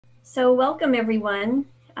So welcome everyone.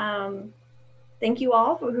 Thank you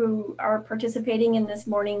all who are participating in this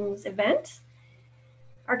morning's event.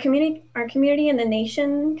 Our community and the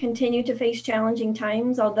nation continue to face challenging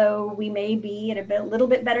times, although we may be at a little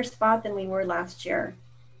bit better spot than we were last year.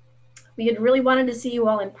 We had really wanted to see you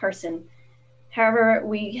all in person. However,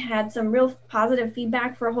 we had some real positive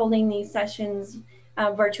feedback for holding these sessions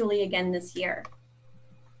virtually again this year.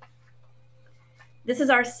 This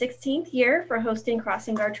is our 16th year for hosting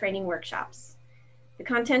crossing guard training workshops. The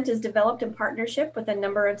content is developed in partnership with a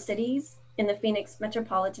number of cities in the Phoenix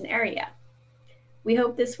metropolitan area. We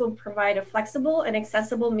hope this will provide a flexible and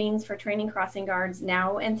accessible means for training crossing guards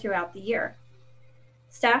now and throughout the year.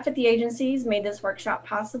 Staff at the agencies made this workshop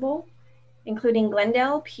possible, including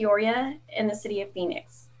Glendale, Peoria, and the city of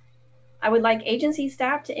Phoenix. I would like agency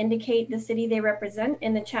staff to indicate the city they represent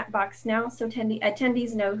in the chat box now so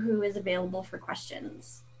attendees know who is available for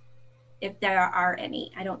questions, if there are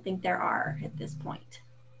any. I don't think there are at this point.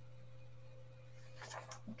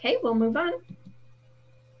 Okay, we'll move on.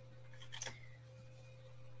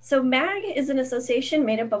 So MAG is an association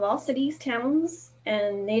made up of all cities, towns,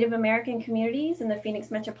 and Native American communities in the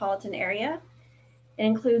Phoenix metropolitan area. It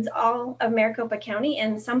includes all of Maricopa County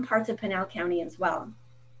and some parts of Pinal County as well.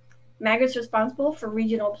 MAG is responsible for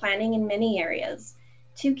regional planning in many areas.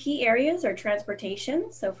 Two key areas are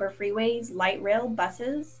transportation, so for freeways, light rail,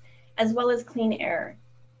 buses, as well as clean air.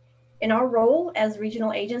 In our role as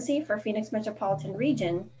regional agency for Phoenix metropolitan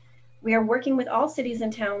region, we are working with all cities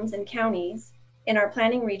and towns and counties in our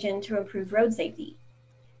planning region to improve road safety.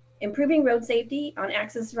 Improving road safety on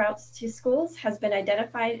access routes to schools has been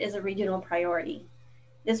identified as a regional priority.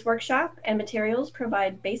 This workshop and materials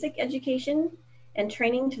provide basic education and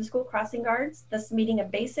training to school crossing guards, thus meeting a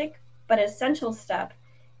basic but essential step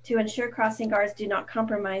to ensure crossing guards do not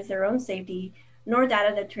compromise their own safety nor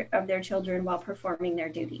that of their children while performing their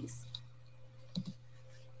duties.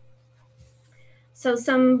 So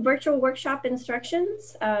some virtual workshop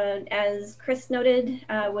instructions. As Chris noted,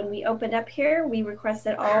 when we opened up here, we request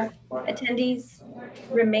that all attendees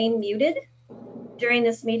remain muted during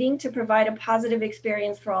this meeting to provide a positive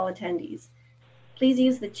experience for all attendees. Please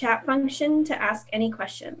use the chat function to ask any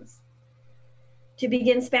questions. To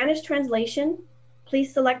begin Spanish translation,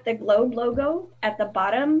 please select the globe logo at the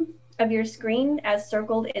bottom of your screen as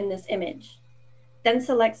circled in this image. Then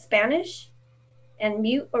select Spanish and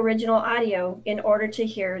mute original audio in order to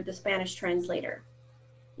hear the Spanish translator.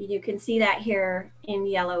 You can see that here in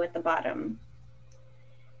yellow at the bottom.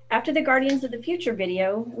 After the Guardians of the Future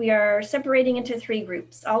video, we are separating into 3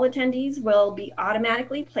 groups. All attendees will be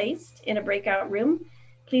automatically placed in a breakout room.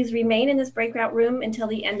 Please remain in this breakout room until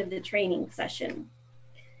the end of the training session.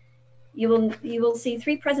 You will see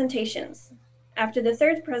 3 presentations. After the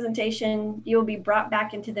 3rd presentation, you will be brought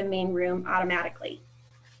back into the main room automatically.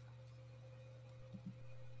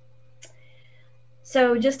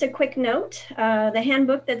 So just a quick note, the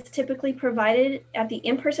handbook that's typically provided at the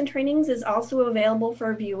in-person trainings is also available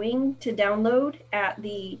for viewing to download at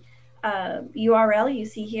the URL you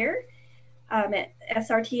see here at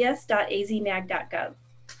SRTS.azmag.gov.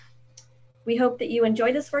 We hope that you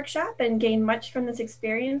enjoy this workshop and gain much from this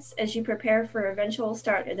experience as you prepare for eventual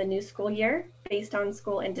start of the new school year based on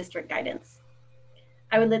school and district guidance.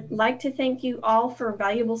 I would like to thank you all for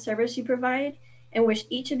valuable service you provide and wish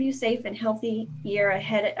each of you safe and healthy year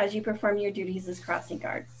ahead as you perform your duties as crossing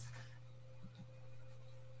guards.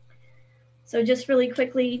 So just really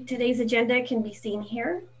quickly, today's agenda can be seen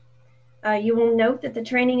here. You will note that the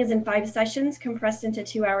training is in 5 sessions compressed into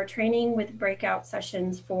 2-hour training with breakout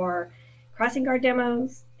sessions for crossing guard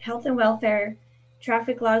demos, health and welfare,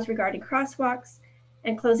 traffic laws regarding crosswalks,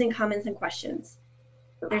 and closing comments and questions.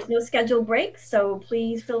 There's no scheduled breaks, so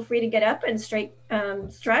please feel free to get up and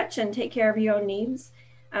stretch and take care of your own needs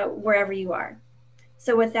wherever you are.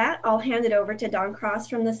 So with that, I'll hand it over to Don Cross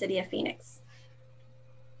from the City of Phoenix.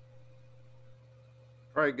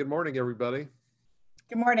 All right, good morning, everybody.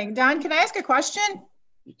 Good morning. Don, can I ask a question?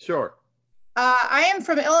 Sure. I am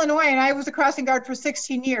from Illinois and I was a crossing guard for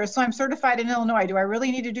 16 years, so I'm certified in Illinois. Do I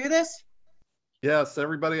really need to do this? Yes,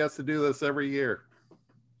 everybody has to do this every year.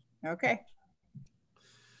 Okay.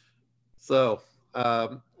 So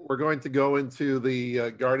we're going to go into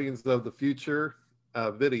the Guardians of the Future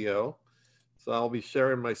video. So I'll be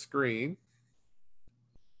sharing my screen.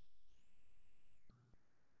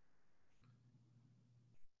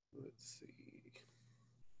 Let's see.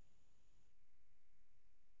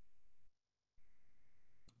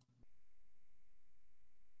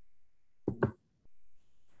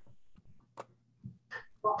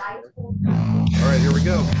 All right, here we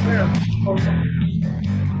go.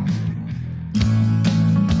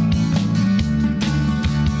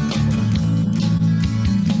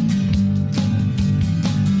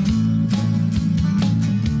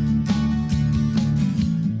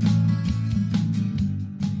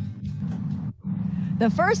 The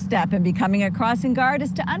first step in becoming a crossing guard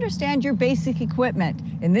is to understand your basic equipment.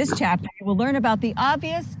 In this chapter, you will learn about the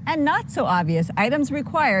obvious and not so obvious items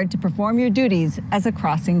required to perform your duties as a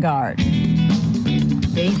crossing guard.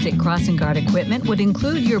 Basic crossing guard equipment would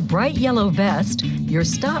include your bright yellow vest, your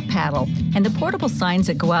stop paddle, and the portable signs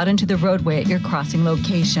that go out into the roadway at your crossing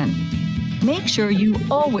location. Make sure you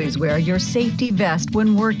always wear your safety vest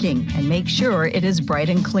when working, and make sure it is bright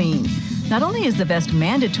and clean. Not only is the vest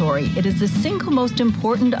mandatory, it is the single most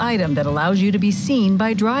important item that allows you to be seen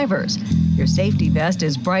by drivers. Your safety vest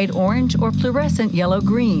is bright orange or fluorescent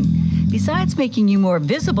yellow-green. Besides making you more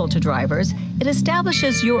visible to drivers, it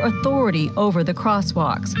establishes your authority over the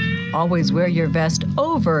crosswalks. Always wear your vest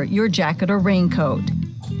over your jacket or raincoat.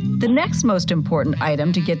 The next most important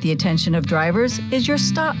item to get the attention of drivers is your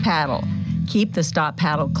stop paddle. Keep the stop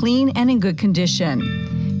paddle clean and in good condition.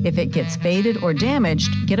 If it gets faded or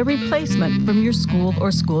damaged, get a replacement from your school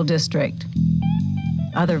or school district.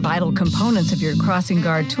 Other vital components of your crossing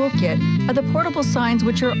guard toolkit are the portable signs,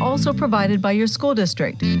 which are also provided by your school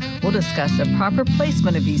district. We'll discuss the proper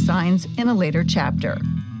placement of these signs in a later chapter.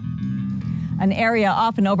 An area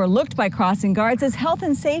often overlooked by crossing guards is health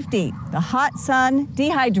and safety. The hot sun,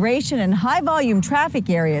 dehydration, and high-volume traffic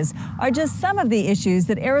areas are just some of the issues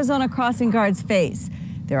that Arizona crossing guards face.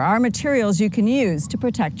 There are materials you can use to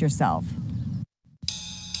protect yourself.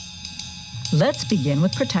 Let's begin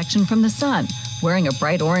with protection from the sun. Wearing a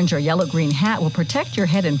bright orange or yellow-green hat will protect your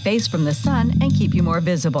head and face from the sun and keep you more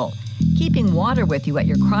visible. Keeping water with you at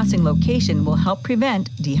your crossing location will help prevent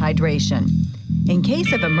dehydration. In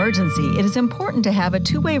case of emergency, it is important to have a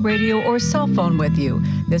two-way radio or cell phone with you.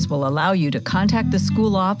 This will allow you to contact the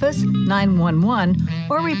school office, 911,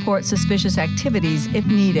 or report suspicious activities if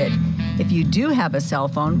needed. If you do have a cell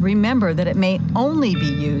phone, remember that it may only be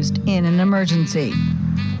used in an emergency.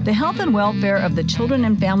 The health and welfare of the children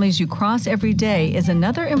and families you cross every day is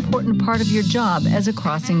another important part of your job as a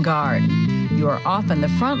crossing guard. You are often the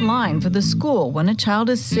front line for the school when a child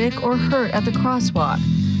is sick or hurt at the crosswalk.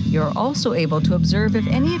 You're also able to observe if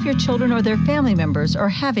any of your children or their family members are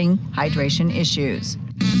having hydration issues.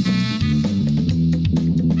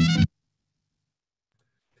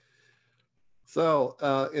 So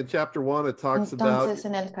in chapter 1, it talks Entonces,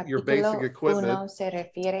 en el about your basic capítulo equipment. 1 se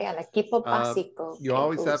refiere al equipo básico You que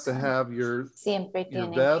always have to usan. have your Siempre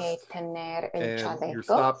tienen que vest tener el and your chaleco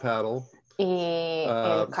stop paddle. y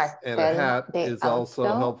el And a hat cartel de is also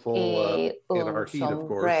auto helpful y in our un heat, of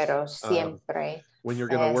course. sombrero siempre When you're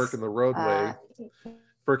going to work in the roadway.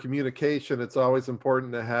 For communication, it's always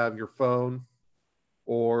important to have your phone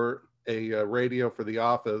or a radio for the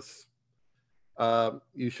office.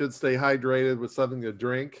 You should stay hydrated with something to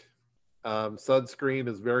drink. Sunscreen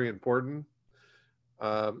is very important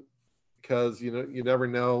because you never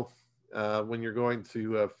know when you're going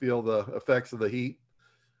to feel the effects of the heat.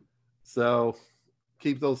 So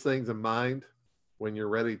keep those things in mind when you're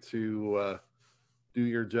ready to do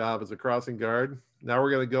your job as a crossing guard. Now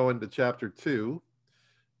we're going to go into chapter 2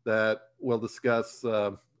 that will discuss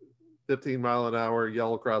 15-mile-an-hour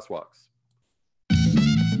yellow crosswalks.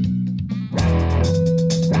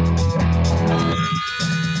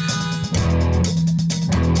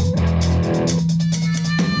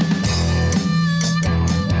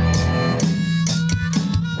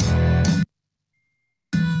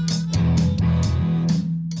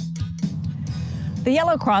 The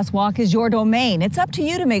yellow crosswalk is your domain. It's up to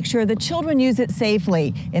you to make sure that children use it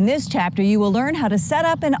safely. In this chapter, you will learn how to set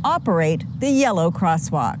up and operate the yellow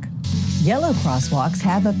crosswalk. Yellow crosswalks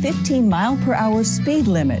have a 15-mile-per-hour speed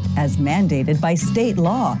limit as mandated by state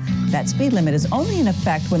law. That speed limit is only in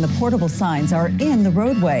effect when the portable signs are in the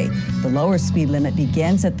roadway. The lower speed limit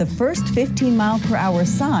begins at the first 15-mile-per-hour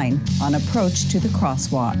sign on approach to the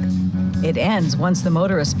crosswalk. It ends once the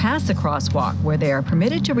motorists pass the crosswalk, where they are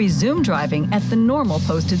permitted to resume driving at the normal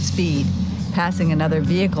posted speed. Passing another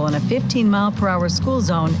vehicle in a 15-mile-per-hour school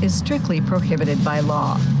zone is strictly prohibited by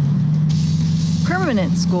law.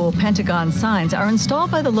 Permanent school Pentagon signs are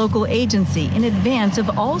installed by the local agency in advance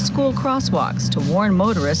of all school crosswalks to warn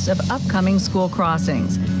motorists of upcoming school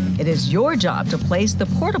crossings. It is your job to place the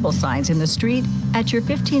portable signs in the street at your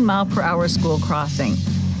 15-mile-per-hour school crossing.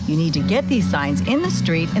 You need to get these signs in the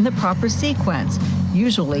street in the proper sequence,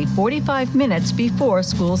 usually 45 minutes before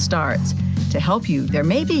school starts. To help you, there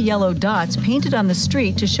may be yellow dots painted on the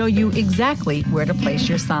street to show you exactly where to place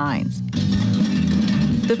your signs.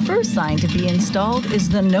 The first sign to be installed is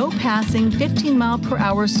the No Passing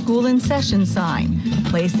 15-mile-per-hour school in session sign.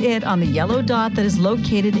 Place it on the yellow dot that is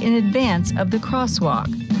located in advance of the crosswalk.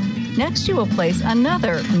 Next, you will place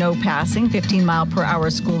another No Passing 15-mile-per-hour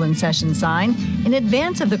school in session sign in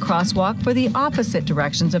advance of the crosswalk for the opposite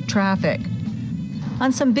directions of traffic.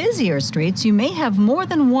 On some busier streets, you may have more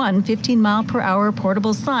than one 15-mile-per-hour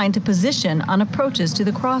portable sign to position on approaches to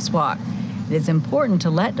the crosswalk. It is important to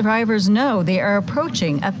let drivers know they are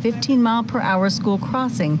approaching a 15-mile-per-hour school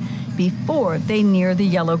crossing before they near the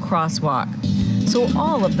yellow crosswalk. So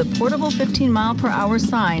all of the portable 15-mile-per-hour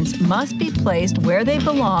signs must be placed where they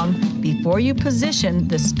belong before you position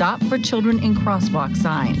the Stop for Children in Crosswalk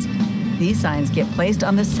signs. These signs get placed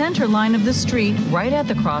on the center line of the street right at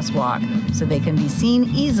the crosswalk so they can be seen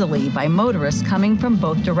easily by motorists coming from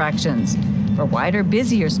both directions. For wider,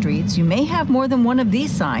 busier streets, you may have more than one of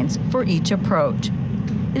these signs for each approach.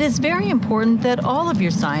 It is very important that all of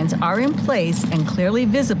your signs are in place and clearly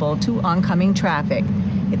visible to oncoming traffic.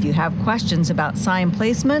 If you have questions about sign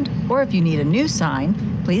placement or if you need a new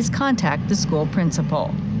sign, please contact the school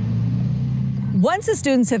principal. Once the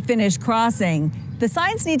students have finished crossing, the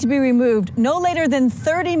signs need to be removed no later than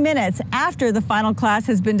 30 minutes after the final class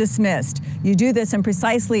has been dismissed. You do this in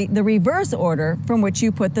precisely the reverse order from which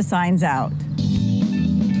you put the signs out.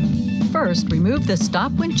 First, remove the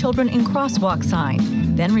Stop When Children in Crosswalk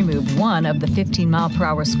sign. Then remove one of the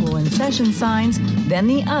 15-mile-per-hour school in session signs, then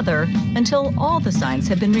the other, until all the signs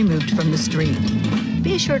have been removed from the street.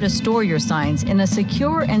 Be sure to store your signs in a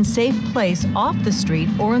secure and safe place off the street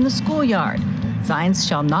or in the schoolyard. Signs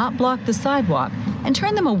shall not block the sidewalk, and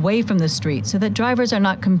turn them away from the street so that drivers are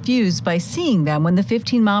not confused by seeing them when the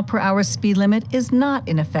 15-mile-per-hour speed limit is not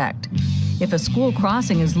in effect. If a school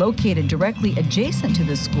crossing is located directly adjacent to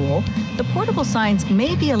the school, the portable signs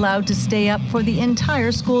may be allowed to stay up for the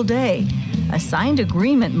entire school day. A signed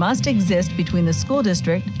agreement must exist between the school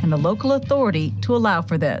district and the local authority to allow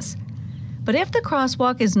for this. But if the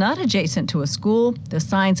crosswalk is not adjacent to a school, the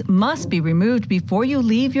signs must be removed before you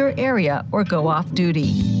leave your area or go off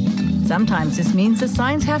duty. Sometimes this means the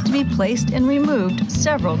signs have to be placed and removed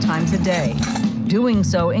several times a day. Doing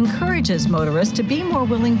so encourages motorists to be more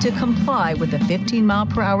willing to comply with the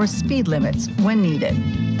 15-mile-per-hour speed limits when needed.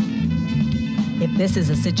 If this is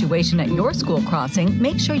a situation at your school crossing,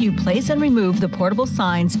 make sure you place and remove the portable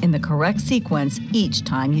signs in the correct sequence each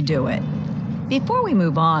time you do it. Before we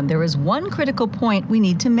move on, there is one critical point we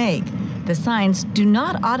need to make. The signs do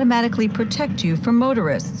not automatically protect you from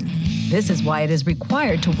motorists. This is why it is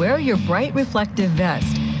required to wear your bright reflective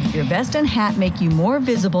vest. Your vest and hat make you more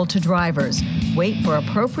visible to drivers. Wait for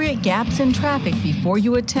appropriate gaps in traffic before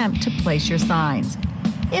you attempt to place your signs.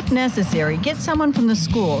 If necessary, get someone from the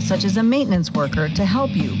school, such as a maintenance worker, to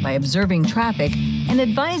help you by observing traffic and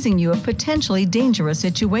advising you of potentially dangerous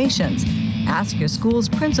situations. Ask your school's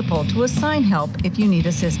principal to assign help if you need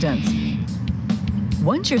assistance.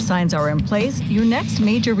 Once your signs are in place, your next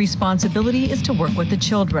major responsibility is to work with the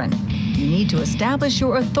children. You need to establish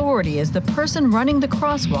your authority as the person running the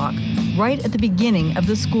crosswalk right at the beginning of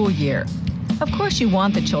the school year. Of course, you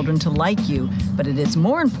want the children to like you, but it is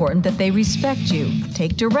more important that they respect you,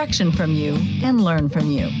 take direction from you, and learn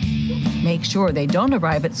from you. Make sure they don't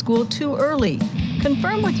arrive at school too early.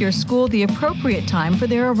 Confirm with your school the appropriate time for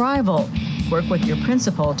their arrival. Work with your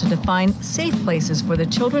principal to define safe places for the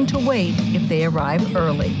children to wait if they arrive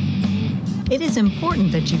early. It is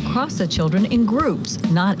important that you cross the children in groups,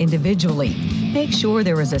 not individually. Make sure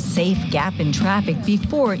there is a safe gap in traffic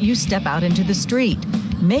before you step out into the street.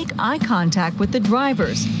 Make eye contact with the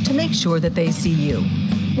drivers to make sure that they see you.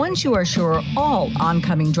 Once you are sure all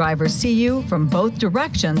oncoming drivers see you from both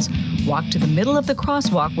directions, walk to the middle of the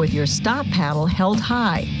crosswalk with your stop paddle held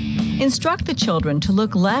high. Instruct the children to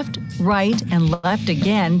look left, right, and left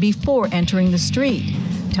again before entering the street.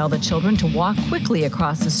 Tell the children to walk quickly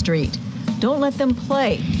across the street. Don't let them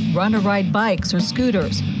play, run or ride bikes or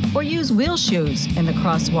scooters, or use wheel shoes in the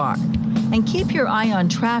crosswalk. And keep your eye on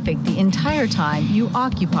traffic the entire time you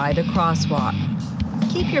occupy the crosswalk.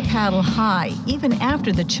 Keep your paddle high even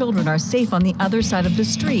after the children are safe on the other side of the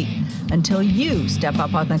street until you step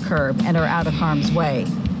up on the curb and are out of harm's way.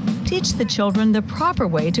 Teach the children the proper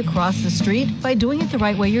way to cross the street by doing it the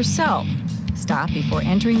right way yourself. Stop before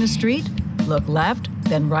entering the street, look left,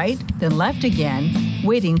 then right, then left again,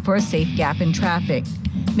 waiting for a safe gap in traffic.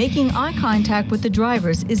 Making eye contact with the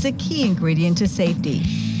drivers is a key ingredient to safety.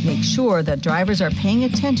 Make sure that drivers are paying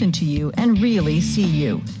attention to you and really see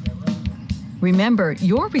you. Remember,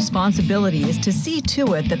 your responsibility is to see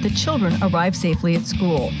to it that the children arrive safely at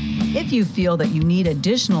school. If you feel that you need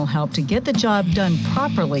additional help to get the job done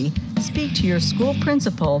properly, speak to your school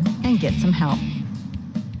principal and get some help.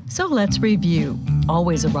 So let's review.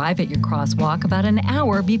 Always arrive at your crosswalk about an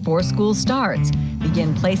hour before school starts.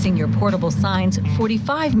 Begin placing your portable signs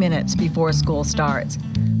 45 minutes before school starts.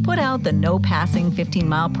 Put out the no passing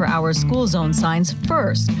 15-mile-per-hour school zone signs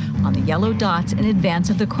first on the yellow dots in advance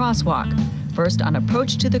of the crosswalk. first on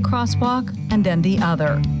approach to the crosswalk and then the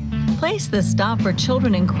other. Place the Stop for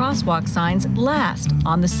Children in Crosswalk signs last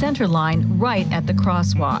on the center line right at the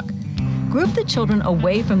crosswalk. Group the children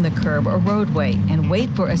away from the curb or roadway and wait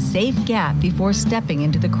for a safe gap before stepping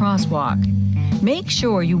into the crosswalk. Make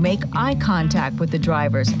sure you make eye contact with the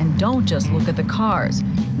drivers and don't just look at the cars.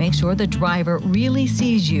 Make sure the driver really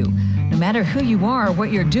sees you. No matter who you are or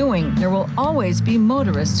what you're doing, there will always be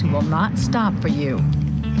motorists who will not stop for you.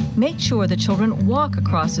 Make sure the children walk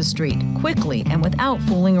across the street quickly and without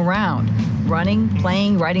fooling around. Running,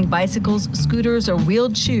 playing, riding bicycles, scooters, or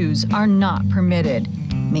wheeled shoes are not permitted.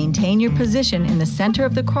 Maintain your position in the center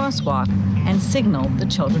of the crosswalk and signal the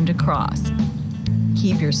children to cross.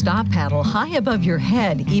 Keep your stop paddle high above your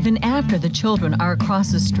head even after the children are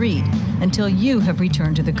across the street until you have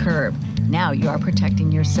returned to the curb. Now you are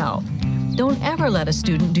protecting yourself. Don't ever let a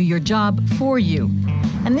student do your job for you.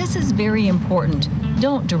 And this is very important.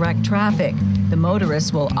 Don't direct traffic. The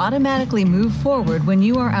motorists will automatically move forward when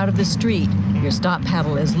you are out of the street. Your stop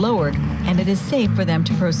paddle is lowered and it is safe for them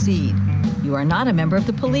to proceed. You are not a member of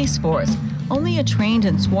the police force. Only a trained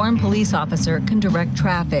and sworn police officer can direct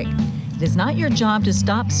traffic. It is not your job to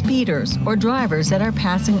stop speeders or drivers that are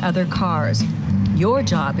passing other cars. Your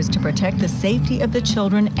job is to protect the safety of the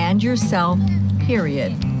children and yourself,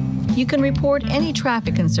 period. You can report any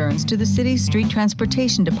traffic concerns to the city's Street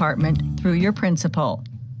Transportation Department through your principal.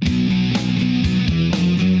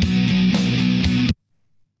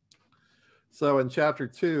 So in Chapter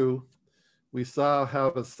 2, we saw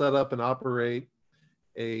how to set up and operate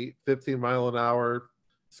a 15-mile-an-hour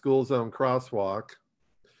school zone crosswalk.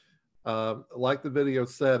 Like the video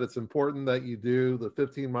said, it's important that you do the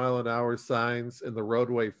 15-mile-an-hour signs in the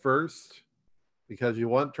roadway first because you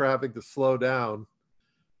want traffic to slow down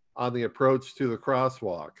on the approach to the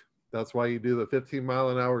crosswalk. That's why you do the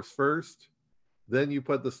 15-mile-an-hour first. Then you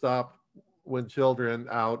put the stop when children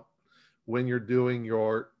out when you're doing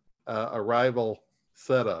your arrival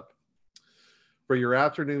setup. For your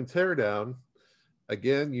afternoon teardown,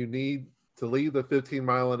 again, you need to leave the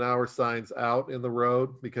 15-mile-an-hour signs out in the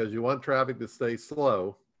road because you want traffic to stay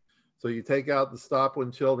slow. So you take out the stop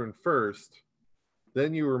when children first,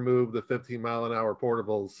 then you remove the 15-mile-an-hour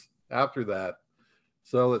portables after that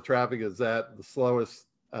so that traffic is at the slowest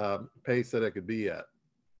pace that it could be at.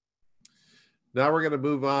 Now we're going to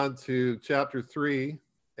move on to Chapter 3,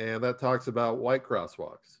 and that talks about white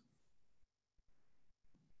crosswalks.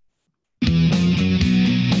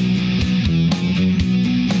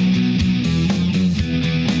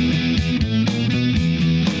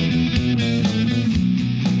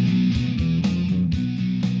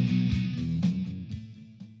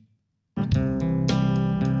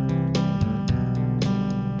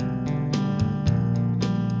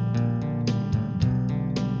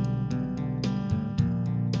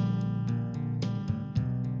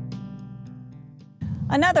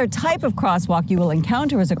 Another type of crosswalk you will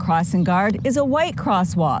encounter as a crossing guard is a white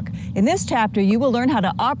crosswalk. In this chapter, you will learn how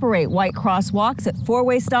to operate white crosswalks at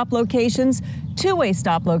four-way stop locations, two-way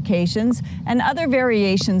stop locations, and other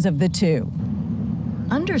variations of the two.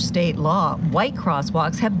 Under state law, white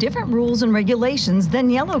crosswalks have different rules and regulations than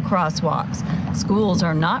yellow crosswalks. Schools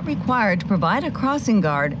are not required to provide a crossing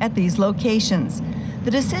guard at these locations.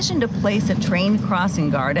 The decision to place a trained crossing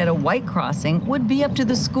guard at a white crossing would be up to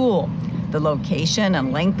the school. The location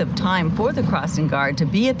and length of time for the crossing guard to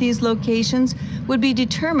be at these locations would be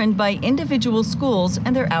determined by individual schools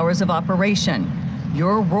and their hours of operation.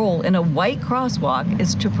 Your role in a white crosswalk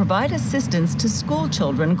is to provide assistance to school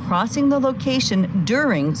children crossing the location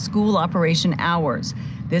during school operation hours.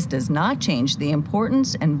 This does not change the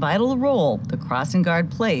importance and vital role the crossing guard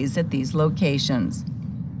plays at these locations.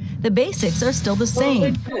 The basics are still the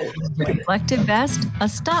same. A reflective vest, a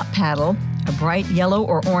stop paddle, a bright yellow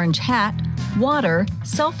or orange hat, water,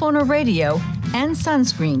 cell phone or radio, and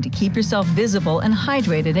sunscreen to keep yourself visible and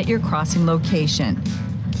hydrated at your crossing location.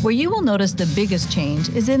 Where you will notice the biggest change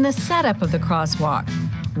is in the setup of the crosswalk.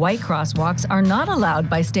 White crosswalks are not allowed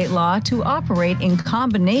by state law to operate in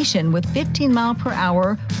combination with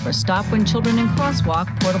 15-mile-per-hour or stop when children in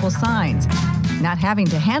crosswalk portable signs. Not having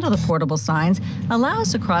to handle the portable signs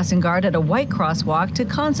allows the crossing guard at a white crosswalk to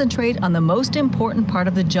concentrate on the most important part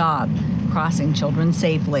of the job, crossing children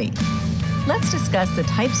safely. Let's discuss the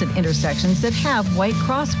types of intersections that have white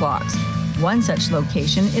crosswalks. One such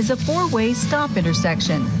location is a four-way stop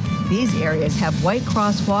intersection. These areas have white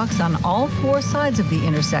crosswalks on all four sides of the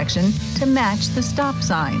intersection to match the stop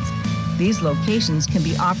signs. These locations can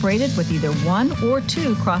be operated with either one or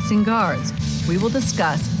two crossing guards. We will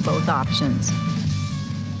discuss both options.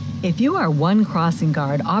 If you are one crossing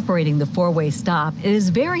guard operating the four-way stop, it is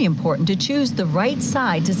very important to choose the right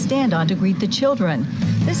side to stand on to greet the children.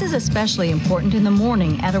 This is especially important in the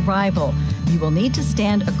morning at arrival. You will need to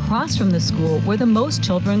stand across from the school where the most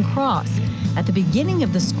children cross. At the beginning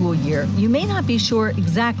of the school year, you may not be sure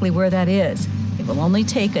exactly where that is. It will only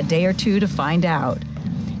take a day or two to find out.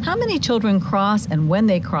 How many children cross and when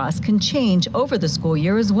they cross can change over the school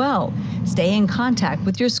year as well. Stay in contact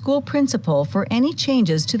with your school principal for any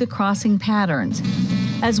changes to the crossing patterns.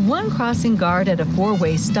 As one crossing guard at a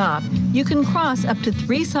four-way stop, you can cross up to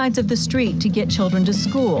 3 sides of the street to get children to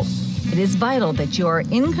school. It is vital that you are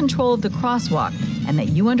in control of the crosswalk and that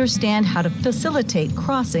you understand how to facilitate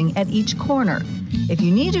crossing at each corner. If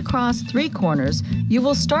you need to cross 3 corners, you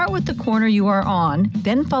will start with the corner you are on,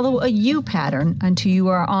 then follow a U pattern until you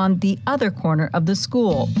are on the other corner of the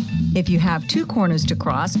school. If you have 2 corners to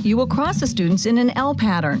cross, you will cross the students in an L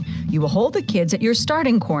pattern. You will hold the kids at your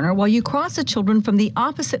starting corner while you cross the children from the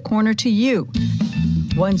opposite corner to you.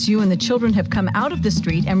 Once you and the children have come out of the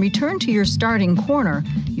street and return to your starting corner,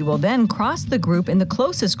 you will then cross the group in the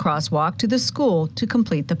closest crosswalk to the school to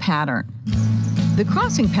complete the pattern. The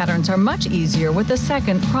crossing patterns are much easier with a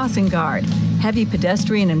second crossing guard. Heavy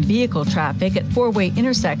pedestrian and vehicle traffic at four-way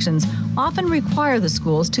intersections often require the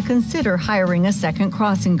schools to consider hiring a second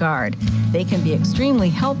crossing guard. They can be extremely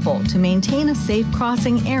helpful to maintain a safe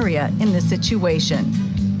crossing area in this situation.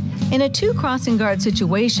 In a 2 crossing guard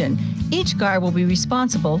situation, each guard will be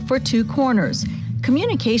responsible for 2 corners.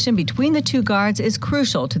 Communication between the 2 guards is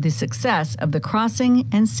crucial to the success of the crossing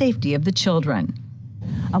and safety of the children.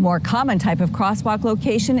 A more common type of crosswalk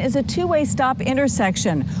location is a 2-way stop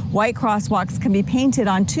intersection. White crosswalks can be painted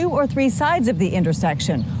on 2 or 3 sides of the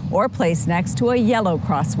intersection or placed next to a yellow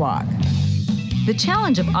crosswalk. The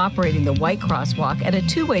challenge of operating the white crosswalk at a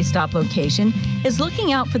 2-way stop location is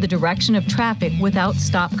looking out for the direction of traffic without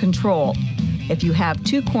stop control. If you have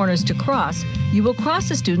 2 corners to cross, you will cross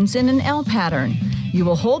the students in an L pattern. You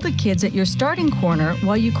will hold the kids at your starting corner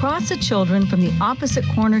while you cross the children from the opposite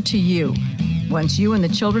corner to you. Once you and the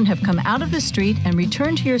children have come out of the street and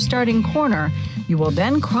returned to your starting corner, you will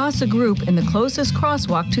then cross a group in the closest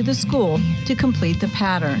crosswalk to the school to complete the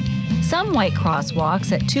pattern. Some white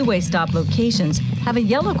crosswalks at 2-way stop locations have a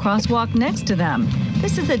yellow crosswalk next to them.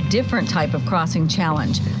 This is a different type of crossing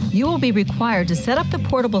challenge. You will be required to set up the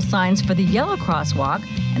portable signs for the yellow crosswalk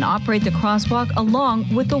and operate the crosswalk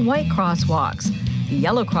along with the white crosswalks. The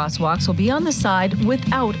yellow crosswalks will be on the side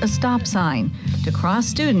without a stop sign. To cross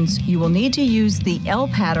students, you will need to use the L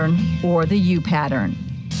pattern or the U pattern.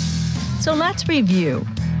 So let's review.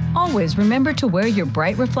 Always remember to wear your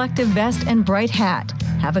bright reflective vest and bright hat.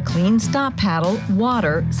 Have a clean stop paddle,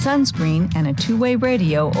 water, sunscreen, and a 2-way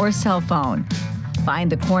radio or cell phone.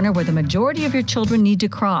 Find the corner where the majority of your children need to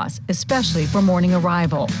cross, especially for morning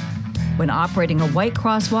arrival. When operating a white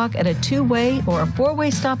crosswalk at a 2-way or a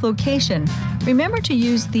 4-way stop location, remember to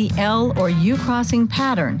use the L or U crossing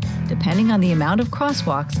pattern, depending on the amount of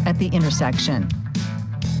crosswalks at the intersection.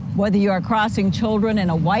 Whether you are crossing children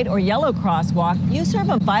in a white or yellow crosswalk, you serve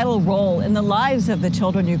a vital role in the lives of the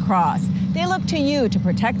children you cross. They look to you to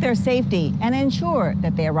protect their safety and ensure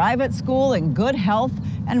that they arrive at school in good health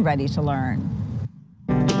and ready to learn.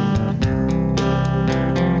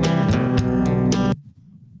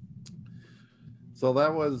 So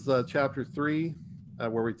that was chapter 3,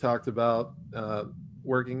 where we talked about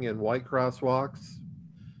working in white crosswalks.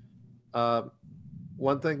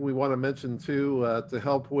 One thing we want to mention too, to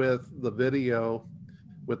help with the video,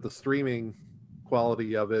 with the streaming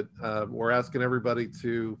quality of it, we're asking everybody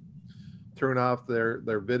to turn off their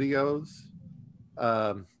videos.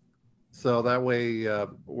 So that way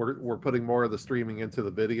we're putting more of the streaming into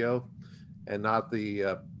the video and not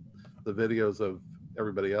the videos of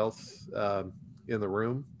everybody else in the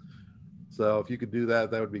room. So if you could do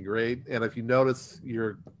that, that would be great. And if you notice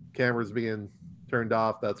your camera's being turned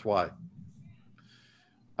off, that's why.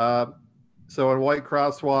 So in white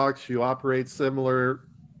crosswalks, you operate similar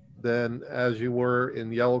than as you were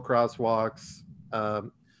in yellow crosswalks.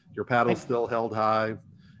 Your paddle's still held high.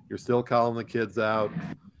 You're still calling the kids out.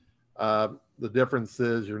 The difference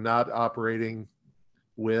is you're not operating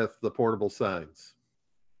with the portable signs.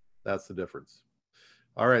 That's the difference.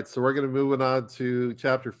 All right, so we're going to move on to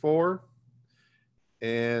chapter 4,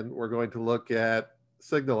 and we're going to look at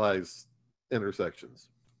signalized intersections.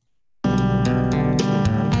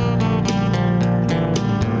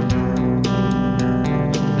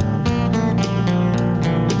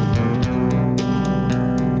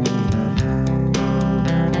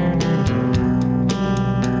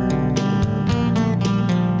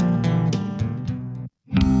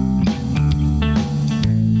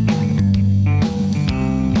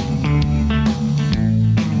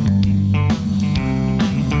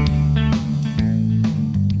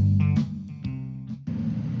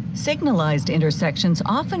 Signalized intersections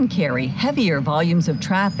often carry heavier volumes of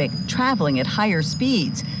traffic traveling at higher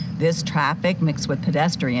speeds. This traffic mixed with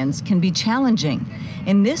pedestrians can be challenging.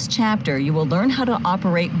 In this chapter, you will learn how to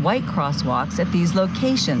operate white crosswalks at these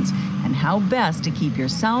locations and how best to keep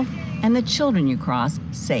yourself and the children you cross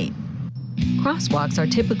safe. Crosswalks are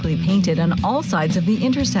typically painted on all sides of the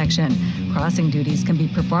intersection. Crossing duties can be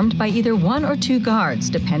performed by either 1 or 2 guards,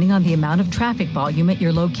 depending on the amount of traffic volume at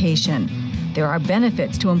your location. There are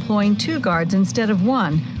benefits to employing 2 guards instead of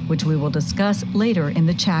 1, which we will discuss later in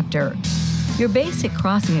the chapter. Your basic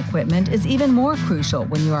crossing equipment is even more crucial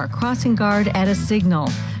when you are a crossing guard at a signal.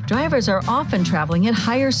 Drivers are often traveling at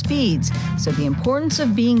higher speeds, so the importance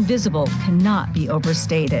of being visible cannot be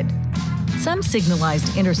overstated. Some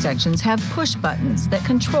signalized intersections have push buttons that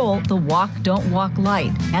control the walk, don't walk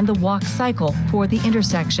light and the walk cycle for the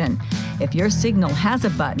intersection. If your signal has a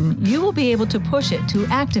button, you will be able to push it to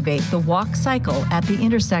activate the walk cycle at the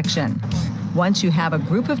intersection. Once you have a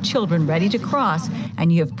group of children ready to cross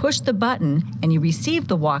and you have pushed the button and you receive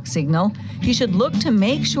the walk signal, you should look to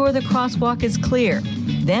make sure the crosswalk is clear.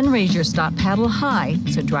 Then raise your stop paddle high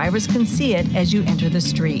so drivers can see it as you enter the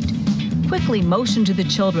street. Quickly motion to the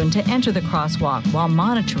children to enter the crosswalk while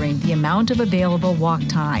monitoring the amount of available walk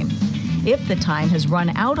time. If the time has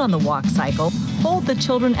run out on the walk cycle, hold the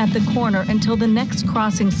children at the corner until the next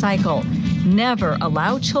crossing cycle. Never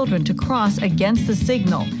allow children to cross against the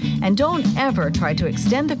signal, and don't ever try to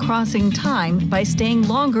extend the crossing time by staying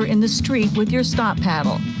longer in the street with your stop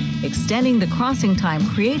paddle. Extending the crossing time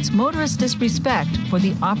creates motorist disrespect for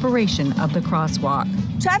the operation of the crosswalk.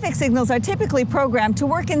 Traffic signals are typically programmed to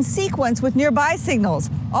work in sequence with nearby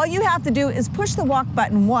signals. All you have to do is push the walk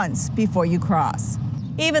button once before you cross.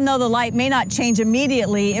 Even though the light may not change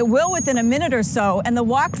immediately, it will within a minute or so, and the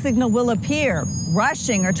walk signal will appear.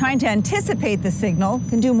 Rushing or trying to anticipate the signal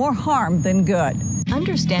can do more harm than good.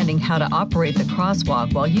 Understanding how to operate the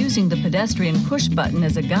crosswalk while using the pedestrian push button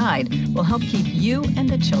as a guide will help keep you and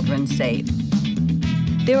the children safe.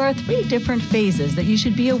 There are 3 different phases that you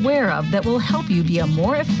should be aware of that will help you be a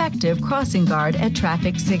more effective crossing guard at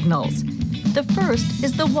traffic signals. The first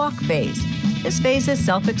is the walk phase. This phase is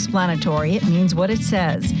self-explanatory. It means what it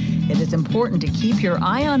says. It is important to keep your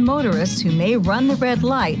eye on motorists who may run the red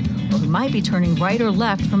light or who might be turning right or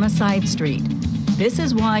left from a side street. This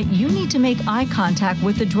is why you need to make eye contact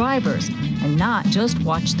with the drivers and not just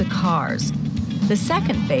watch the cars. The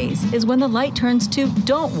second phase is when the light turns to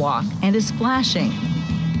don't walk and is flashing.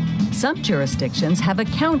 Some jurisdictions have a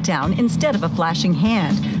countdown instead of a flashing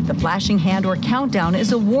hand. The flashing hand or countdown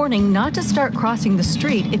is a warning not to start crossing the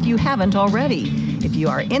street if you haven't already. If you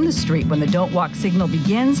are in the street when the don't walk signal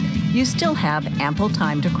begins, you still have ample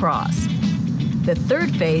time to cross. The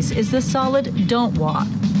third phase is the solid don't walk.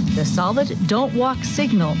 The solid don't walk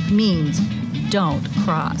signal means don't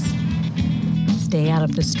cross. Stay out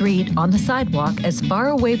of the street on the sidewalk as far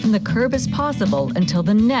away from the curb as possible until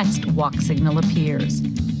the next walk signal appears.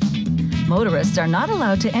 Motorists are not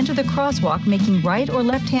allowed to enter the crosswalk making right or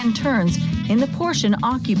left-hand turns in the portion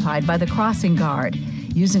occupied by the crossing guard.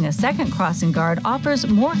 Using a second crossing guard offers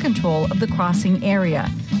more control of the crossing area.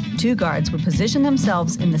 2 guards would position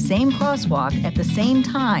themselves in the same crosswalk at the same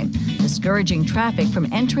time, discouraging traffic from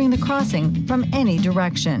entering the crossing from any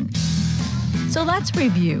direction. So let's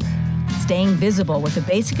review. Staying visible with the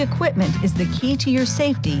basic equipment is the key to your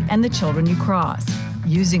safety and the children you cross.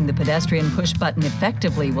 Using the pedestrian push button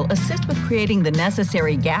effectively will assist with creating the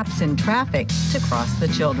necessary gaps in traffic to cross the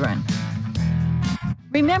children.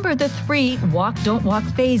 Remember the 3 walk, don't walk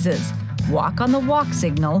phases. Walk on the walk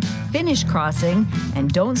signal, finish crossing,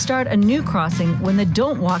 and don't start a new crossing when the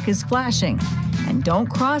don't walk is flashing. And don't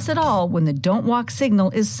cross at all when the don't walk signal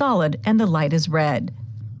is solid and the light is red.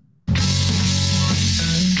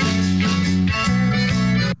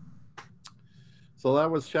 So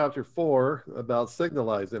that was chapter 4 about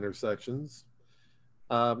signalized intersections.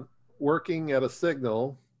 Working at a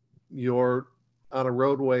signal, you're on a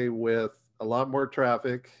roadway with a lot more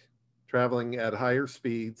traffic, traveling at higher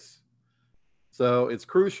speeds. So it's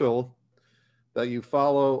crucial that you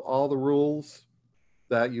follow all the rules,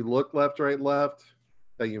 that you look left, right, left,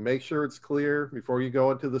 that you make sure it's clear before you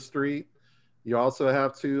go into the street. You also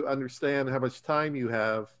have to understand how much time you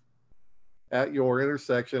have at your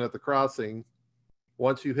intersection at the crossing.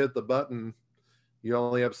 Once you hit the button, you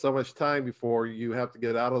only have so much time before you have to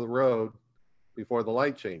get out of the road before the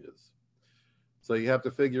light changes. So you have to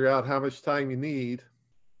figure out how much time you need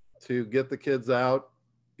to get the kids out,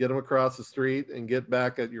 get them across the street, and get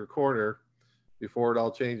back at your corner before it all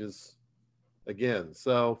changes again.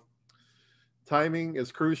 So timing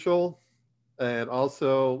is crucial, and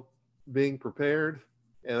also being prepared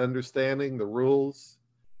and understanding the rules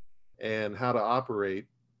and how to operate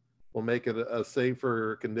will make it a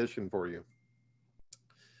safer condition for you.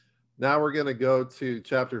 Now we're going to go to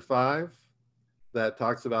chapter 5 that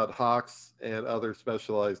talks about hawks and other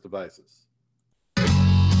specialized devices.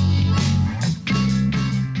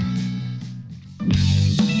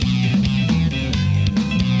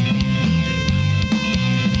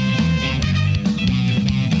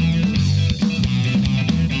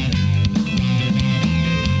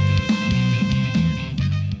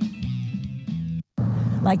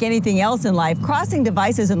 Like anything else in life, crossing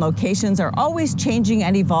devices and locations are always changing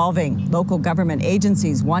and evolving. Local government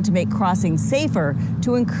agencies want to make crossing safer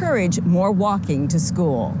to encourage more walking to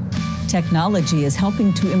school. Technology is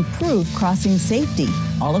helping to improve crossing safety.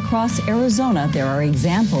 All across Arizona, there are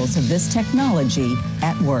examples of this technology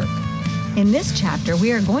at work. In this chapter,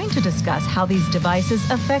 we are going to discuss how these devices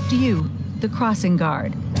affect you, the crossing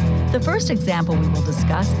guard. The first example we will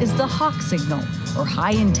discuss is the hawk signal, or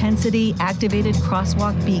high-intensity activated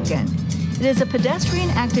crosswalk beacon. It is a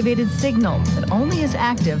pedestrian-activated signal that only is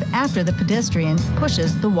active after the pedestrian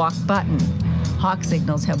pushes the walk button. Hawk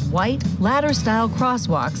signals have white, ladder-style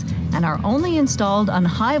crosswalks and are only installed on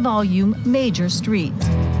high-volume major streets.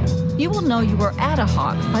 You will know you are at a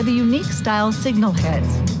hawk by the unique style signal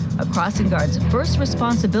heads. A crossing guard's first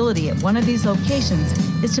responsibility at one of these locations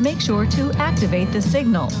is to make sure to activate the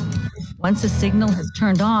signal. Once the signal has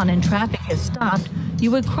turned on and traffic has stopped,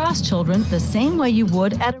 you would cross children the same way you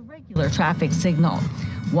would at a regular traffic signal.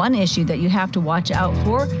 One issue that you have to watch out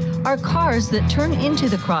for are cars that turn into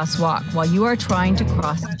the crosswalk while you are trying to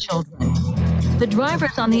cross the children. The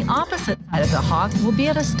drivers on the opposite side of the hawk will be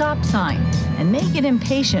at a stop sign and may get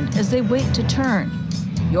impatient as they wait to turn.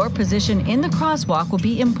 Your position in the crosswalk will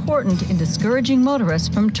be important in discouraging motorists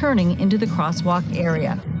from turning into the crosswalk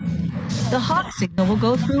area. The hawk signal will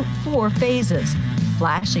go through 4 phases: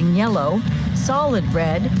 flashing yellow, solid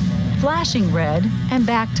red, flashing red, and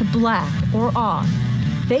back to black or off.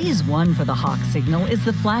 Phase 1 for the hawk signal is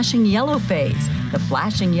the flashing yellow phase. The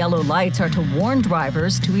flashing yellow lights are to warn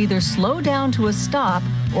drivers to either slow down to a stop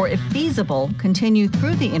or, if feasible, continue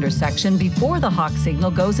through the intersection before the hawk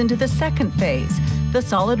signal goes into the second phase, the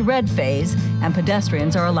solid red phase, and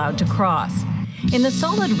pedestrians are allowed to cross. In the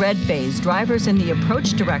solid red phase, drivers in the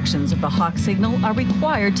approach directions of the hawk signal are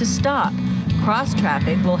required to stop. Cross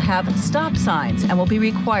traffic will have stop signs and will be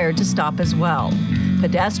required to stop as well.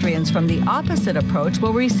 Pedestrians from the opposite approach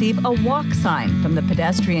will receive a walk sign from the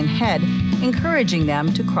pedestrian head, encouraging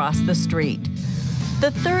them to cross the street. The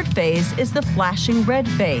third phase is the flashing red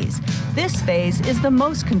phase. This phase is the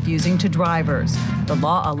most confusing to drivers. The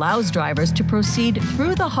law allows drivers to proceed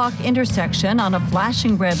through the hawk intersection on a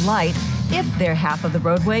flashing red light if their half of the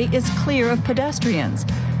roadway is clear of pedestrians.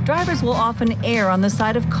 Drivers will often err on the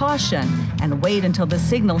side of caution and wait until the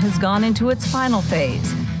signal has gone into its final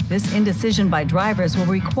phase. This indecision by drivers will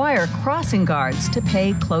require crossing guards to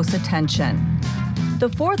pay close attention. The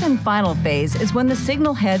fourth and final phase is when the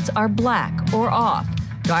signal heads are black or off.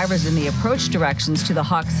 Drivers in the approach directions to the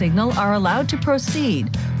hawk signal are allowed to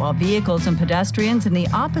proceed, while vehicles and pedestrians in the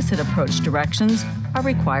opposite approach directions are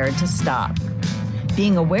required to stop.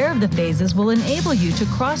 Being aware of the phases will enable you to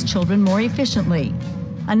cross children more efficiently.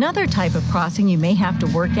 Another type of crossing you may have to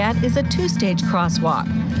work at is a 2-stage crosswalk.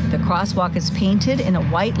 The crosswalk is painted in a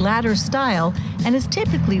white ladder style and is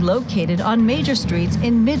typically located on major streets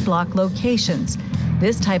in mid-block locations.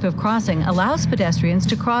 This type of crossing allows pedestrians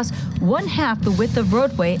to cross 1/2 the width of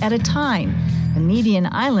roadway at a time. The median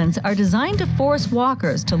islands are designed to force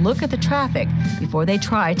walkers to look at the traffic before they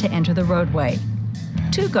try to enter the roadway.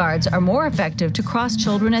 2 guards are more effective to cross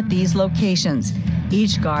children at these locations.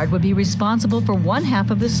 Each guard would be responsible for 1/2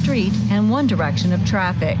 of the street and one direction of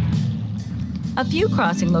traffic. A few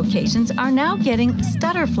crossing locations are now getting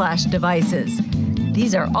stutter flash devices.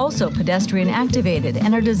 These are also pedestrian activated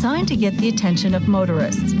and are designed to get the attention of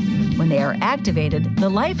motorists. When they are activated, the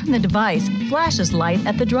light from the device flashes light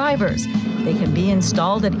at the drivers. They can be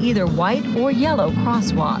installed at either white or yellow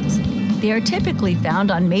crosswalks. They are typically found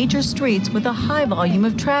on major streets with a high volume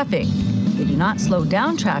of traffic. They do not slow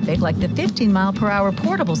down traffic like the 15-mile-per-hour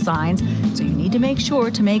portable signs, so you need to make sure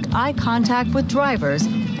to make eye contact with drivers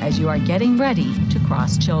as you are getting ready to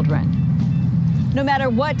cross children. No matter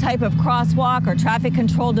what type of crosswalk or traffic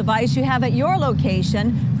control device you have at your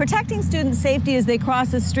location, protecting student safety as they cross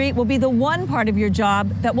the street will be the one part of your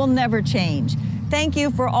job that will never change. Thank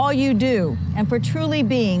you for all you do and for truly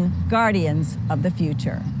being guardians of the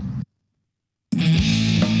future.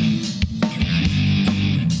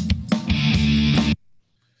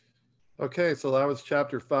 Okay, so that was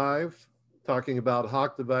chapter 5, talking about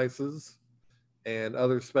hawk devices and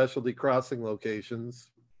other specialty crossing locations.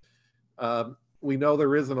 We know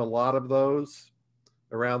there isn't a lot of those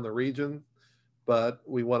around the region, but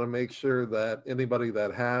we want to make sure that anybody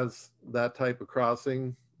that has that type of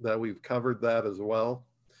crossing, that we've covered that as well.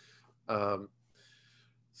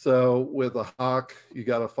 So with a hawk, you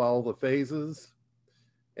got to follow the phases,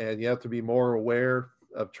 and you have to be more aware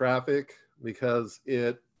of traffic, because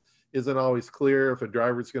it isn't always clear if a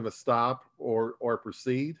driver's going to stop or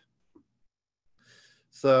proceed.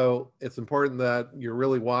 So it's important that you're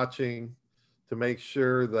really watching to make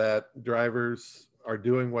sure that drivers are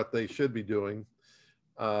doing what they should be doing,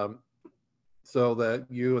 so that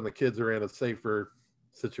you and the kids are in a safer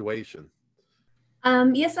situation.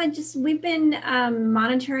 Yes, we've been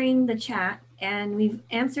monitoring the chat, and we've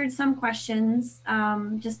answered some questions.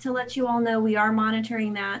 Just to let you all know, we are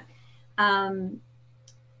monitoring that.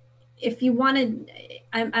 If you wanted,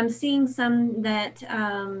 I'm seeing some that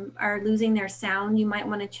are losing their sound. You might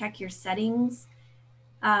want to check your settings.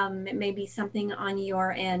 It may be something on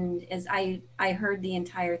your end, as I heard the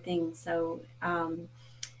entire thing. So,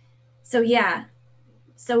 yeah.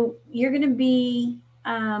 So you're going to be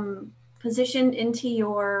positioned into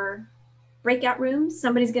your breakout rooms.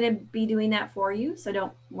 Somebody's going to be doing that for you, so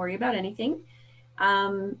don't worry about anything.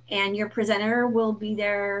 And your presenter will be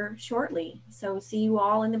there shortly. So see you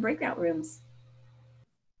all in the breakout rooms.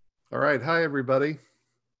 All right. Hi, everybody.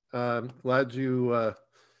 Glad you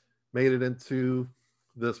made it into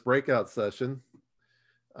this breakout session.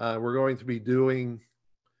 We're going to be doing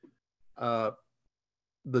the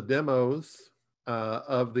demos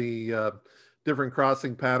of the different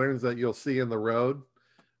crossing patterns that you'll see in the road.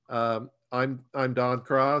 I'm Don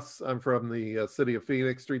Cross. I'm from the City of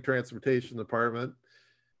Phoenix Street Transportation Department.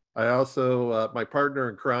 I also, my partner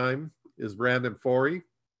in crime is Brandon Forey.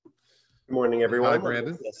 Good morning, everyone. Hi,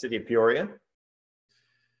 Brandon. The City of Peoria.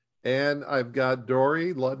 And I've got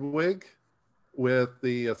Dory Ludwig with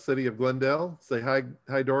the City of Glendale. Say hi,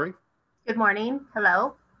 Dory. Good morning.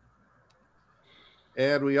 Hello.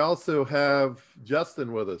 And we also have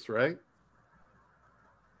Justin with us, right?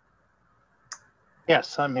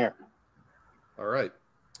 Yes, I'm here. All right.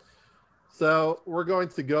 So we're going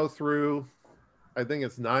to go through, I think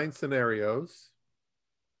it's 9 scenarios,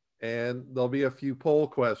 and there'll be a few poll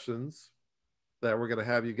questions that we're going to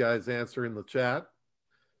have you guys answer in the chat.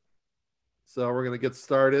 So we're going to get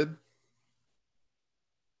started.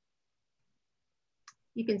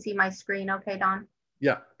 You can see my screen okay, Don?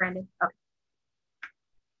 Yeah. Brandon, okay.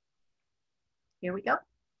 Here we go.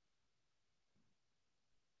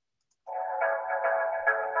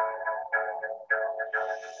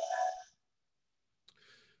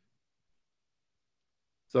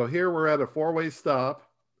 So here we're at a 4-way stop.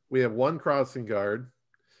 We have 1 crossing guard,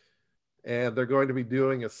 and they're going to be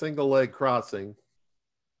doing a single leg crossing.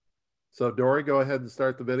 So Dory, go ahead and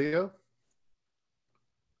start the video.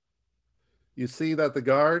 You see that the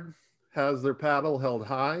guard has their paddle held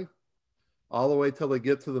high all the way till they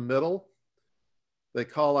get to the middle. They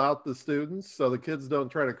call out the students so the kids don't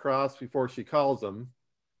try to cross before she calls them.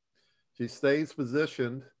 She stays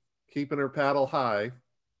positioned, keeping her paddle high,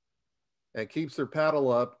 and keeps her paddle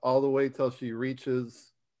up all the way till she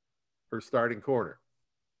reaches her starting corner.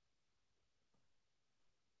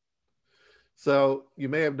 So you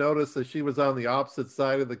may have noticed that she was on the opposite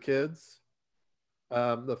side of the kids.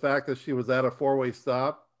 The fact that she was at a 4-way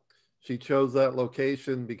stop, she chose that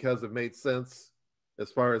location because it made sense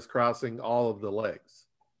as far as crossing all of the legs.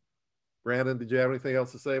 Brandon, did you have anything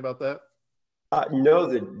else to say about that?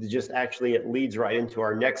 No, just actually it leads right into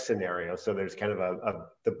our next scenario. So there's kind of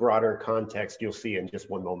the broader context you'll see in just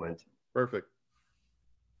one moment. Perfect.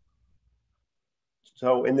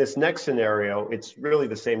 So in this next scenario, it's really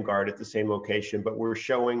the same guard at the same location, but we're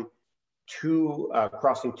showing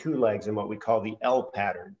crossing 2 legs in what we call the L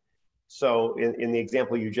pattern. So in the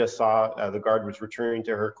example you just saw, the guard was returning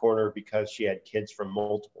to her corner because she had kids from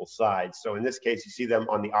multiple sides. So in this case, you see them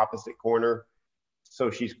on the opposite corner. So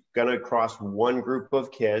she's gonna cross 1 group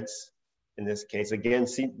of kids. In this case, again,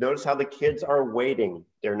 notice how the kids are waiting.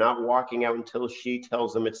 They're not walking out until she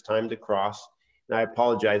tells them it's time to cross. And I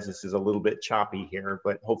apologize, this is a little bit choppy here,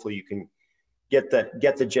 but hopefully you can get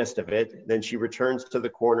the gist of it. Then she returns to the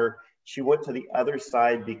corner. She went to the other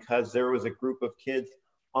side because there was a group of kids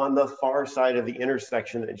on the far side of the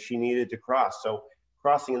intersection that she needed to cross. So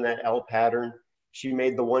crossing in that L pattern, she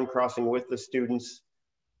made the 1 crossing with the students,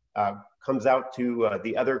 comes out to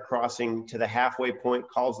the other crossing to the halfway point,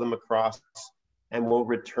 calls them across, and will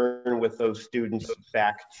return with those students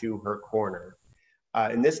back to her corner.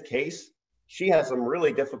 In this case, she has some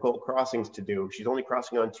really difficult crossings to do. She's only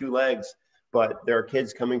crossing on 2 legs, but there are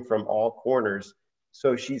kids coming from all corners.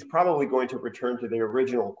 So she's probably going to return to the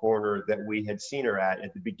original corner that we had seen her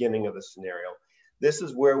at the beginning of the scenario. This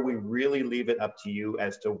is where we really leave it up to you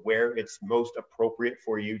as to where it's most appropriate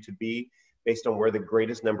for you to be based on where the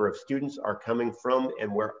greatest number of students are coming from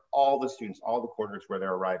and where all the students, all the corners where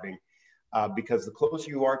they're arriving. Because the closer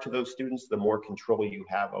you are to those students, the more control you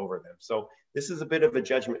have over them. So this is a bit of a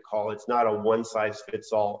judgment call. It's not a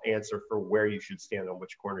one-size-fits-all answer for where you should stand, on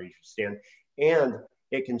which corner you should stand. And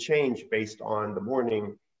it can change based on the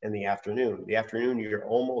morning and the afternoon. The afternoon, you're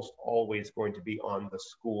almost always going to be on the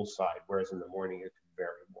school side, whereas in the morning, it could vary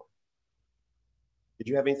more. Did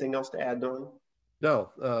you have anything else to add, Dawn?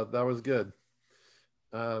 No, that was good.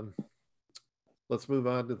 Let's move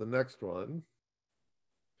on to the next one.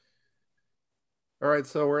 All right,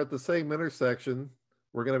 so we're at the same intersection.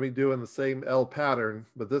 We're going to be doing the same L pattern,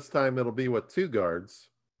 but this time it'll be with 2 guards.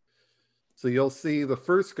 So you'll see the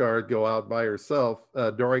first guard go out by herself.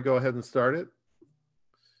 Dory, go ahead and start it.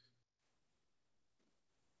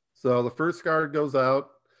 So the first guard goes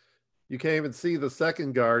out. You can't even see the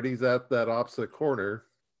second guard. He's at that opposite corner.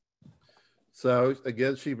 So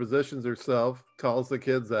again, she positions herself, calls the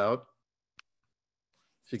kids out.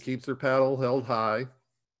 She keeps her paddle held high.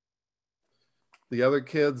 The other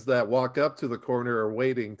kids that walk up to the corner are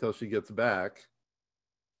waiting till she gets back.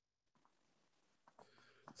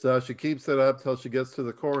 So she keeps it up till she gets to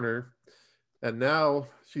the corner. And now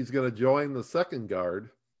she's going to join the second guard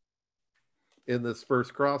in this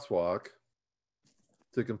first crosswalk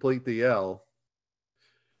to complete the L.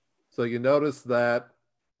 So you notice that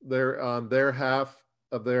they're on their half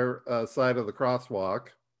of their side of the crosswalk.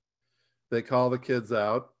 They call the kids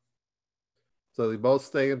out. So they both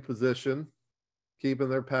stay in position, keeping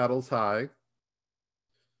their paddles high.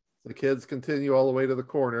 The kids continue all the way to the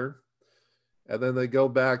corner, and then they go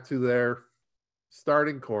back to their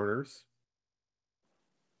starting corners.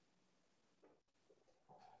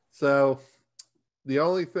 So the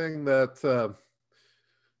only thing that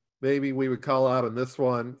maybe we would call out on this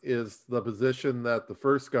one is the position that the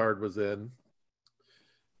first guard was in.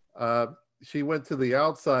 She went to the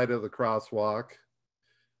outside of the crosswalk.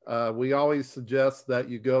 We always suggest that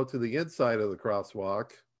you go to the inside of the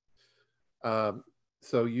crosswalk.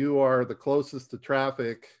 So you are the closest to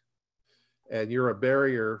traffic and you're a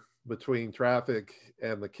barrier between traffic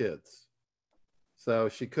and the kids. So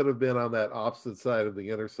she could have been on that opposite side of the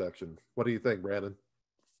intersection. What do you think, Brandon?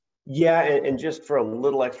 Yeah, and just for a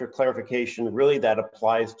little extra clarification, really that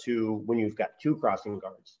applies to when you've got 2 crossing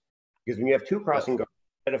guards. Because when you have 2 crossing guards,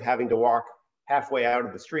 instead of having to walk halfway out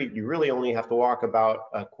of the street, you really only have to walk about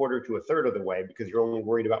a quarter to a third of the way because you're only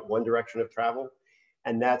worried about one direction of travel.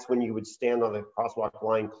 And that's when you would stand on the crosswalk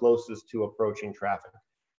line closest to approaching traffic.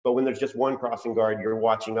 But when there's just one crossing guard, you're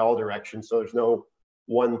watching all directions. So there's no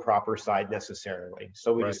one proper side necessarily.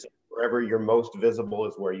 So we just say wherever you're most visible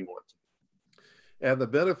is where you want to be. And the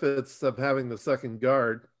benefits of having the second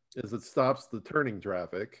guard is it stops the turning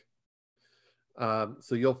traffic.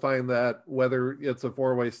 So you'll find that whether it's a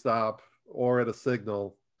 4-way stop or at a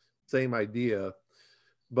signal, same idea.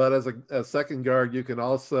 But as a second guard, you can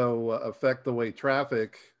also affect the way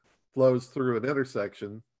traffic flows through an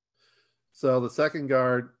intersection. So the second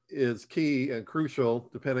guard is key and crucial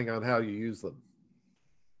depending on how you use them.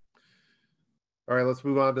 All right, let's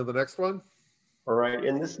move on to the next one. All right,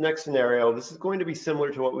 in this next scenario, this is going to be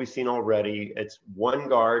similar to what we've seen already. It's 1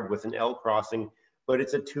 guard with an L crossing, but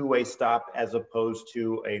it's a 2-way stop as opposed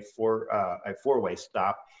to a 4-way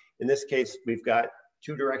stop. In this case, we've got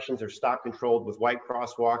 2 directions are stop controlled with white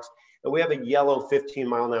crosswalks, and we have a yellow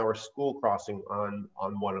 15-mile-an-hour school crossing on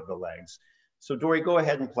one of the legs. So Dory, go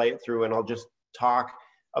ahead and play it through and I'll just talk.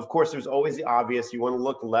 Of course, there's always the obvious. You want to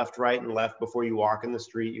look left, right, and left before you walk in the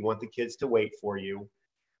street. You want the kids to wait for you.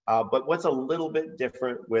 But what's a little bit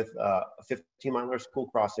different with a 15-mile-an-hour school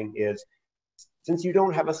crossing is since you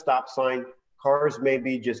don't have a stop sign, cars may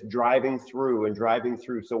be just driving through and driving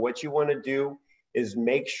through. So what you want to do is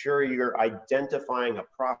make sure you're identifying a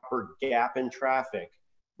proper gap in traffic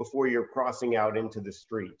before you're crossing out into the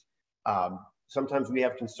street. Sometimes we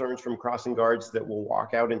have concerns from crossing guards that will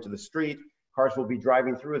walk out into the street. Cars will be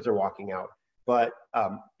driving through as they're walking out. But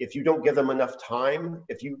if you don't give them enough time,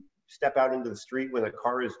 if you step out into the street when a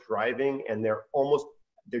car is driving and they're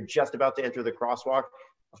just about to enter the crosswalk,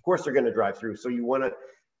 of course they're going to drive through. So you want to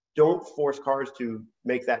don't force cars to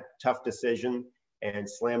make that tough decision and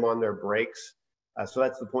slam on their brakes. So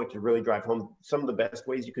that's the point to really drive home. Some of the best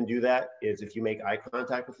ways you can do that is if you make eye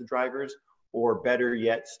contact with the drivers, or better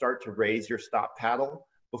yet, start to raise your stop paddle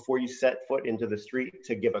before you set foot into the street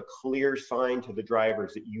to give a clear sign to the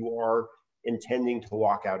drivers that you are intending to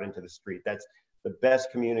walk out into the street. That's the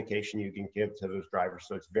best communication you can give to those drivers,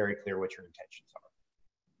 so it's very clear what your intentions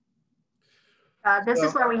are. This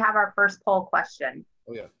is where we have our first poll question.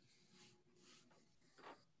 Oh, yeah.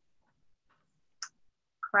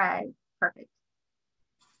 Craig. Perfect.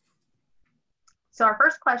 So our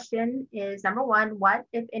first question is number 1, what,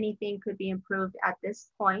 if anything, could be improved at this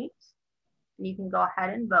point? And you can go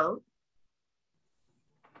ahead and vote.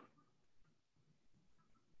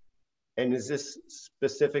 And is this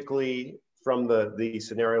specifically from the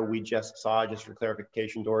scenario we just saw, just for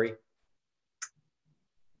clarification, Dory?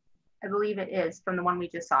 I believe it is from the one we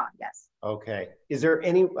just saw, yes. Okay. Is there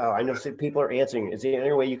any, I know some people are answering, is there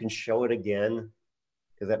any way you can show it again?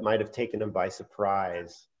 Because that might have taken them by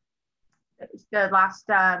surprise. The last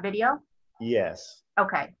video? Yes.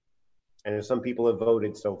 Okay. And some people have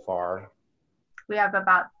voted so far. We have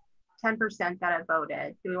about 10% that have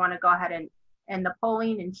voted. Do we want to go ahead and end the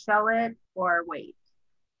polling and show it, or wait?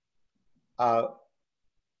 I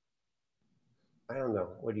don't know.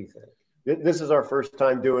 What do you think? This is our first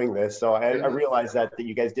time doing this, so I realize that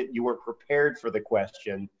you guys you weren't prepared for the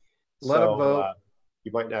question. Let them vote.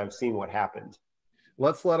 You might not have seen what happened.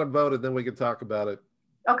 Let's let them vote, and then we can talk about it.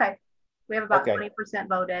 Okay. We have about 20%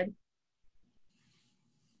 voted.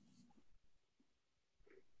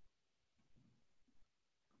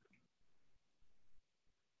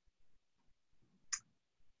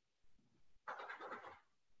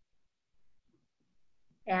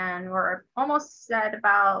 And we're almost at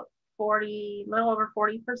about 40, little over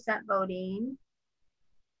 40% voting.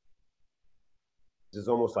 This is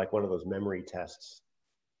almost like one of those memory tests.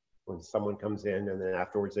 When someone comes in and then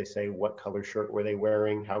afterwards they say, what color shirt were they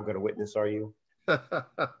wearing? How good a witness are you?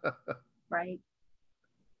 Right.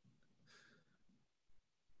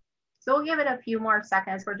 So we'll give it a few more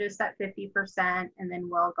seconds. We're just at 50%, and then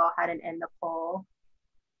we'll go ahead and end the poll.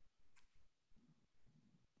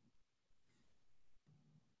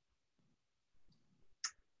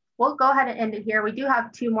 We'll go ahead and end it here. We do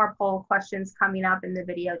have 2 more poll questions coming up in the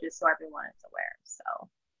video, just so everyone is aware. So.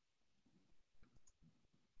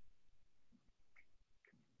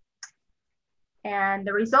 And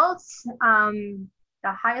the results, the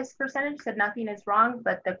highest percentage said nothing is wrong,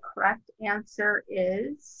 but the correct answer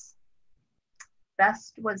is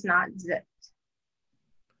vest was not zipped.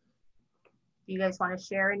 Do you guys want to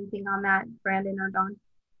share anything on that, Brandon or Dawn?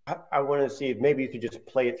 I want to see if maybe you could just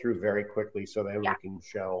play it through very quickly so that we can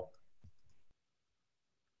show.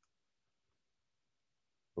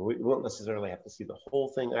 We won't necessarily have to see the whole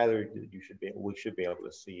thing either. We should be able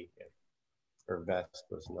to see if her vest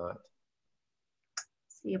was not.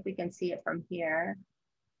 See if we can see it from here.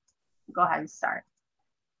 Go ahead and start.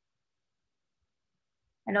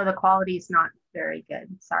 I know the quality is not very good.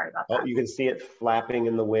 Sorry about that. Oh, you can see it flapping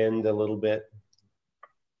in the wind a little bit.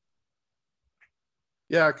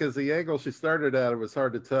 Yeah, because the angle she started at, it was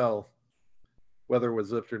hard to tell whether it was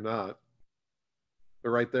zipped or not. But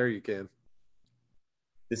right there you can.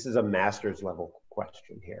 This is a master's level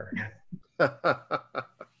question here.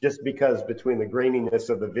 Just because between the graininess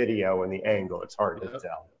of the video and the angle, it's hard to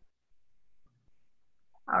tell.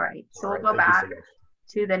 All right, so we'll go back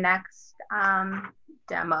to the next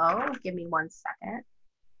demo. Give me 1 second.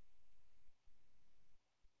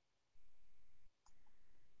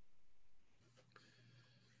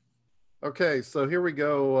 Okay, so here we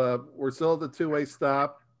go. We're still at the 2-way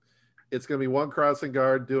stop. It's going to be one crossing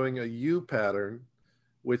guard doing a U pattern,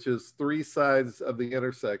 which is 3 sides of the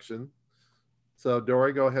intersection. So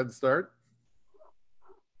Dory, go ahead and start.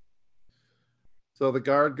 So the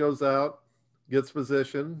guard goes out, gets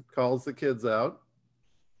position, calls the kids out,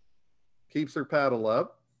 keeps her paddle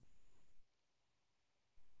up.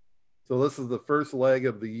 So this is the first leg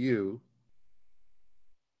of the U.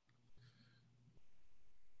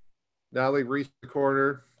 Now they've reached the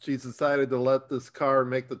corner. She's decided to let this car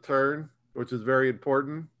make the turn, which is very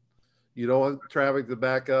important. You don't want traffic to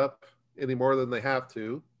back up any more than they have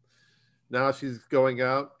to. Now she's going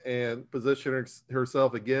out and positioning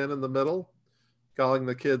herself again in the middle, calling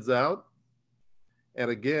the kids out. And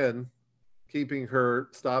again, keeping her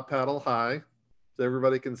stop paddle high so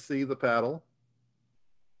everybody can see the paddle.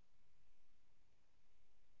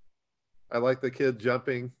 I like the kid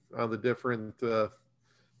jumping on the different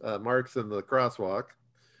marks in the crosswalk.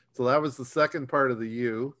 So that was the second part of the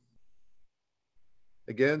U.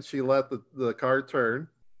 Again, she let the car turn.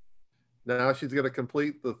 Now she's going to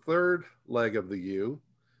complete the third leg of the U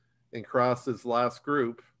and cross this last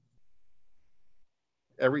group.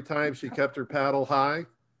 Every time she kept her paddle high,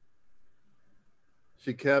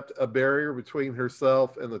 she kept a barrier between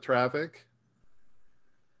herself and the traffic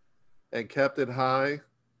and kept it high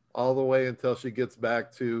all the way until she gets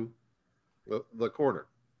back to the corner.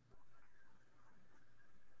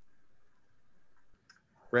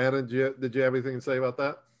 Brandon, did you have anything to say about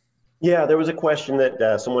that? Yeah, there was a question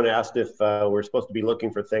that someone asked if we're supposed to be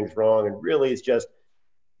looking for things wrong, and really it's just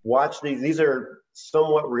watch these. These are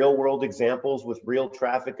somewhat real world examples with real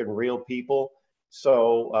traffic and real people.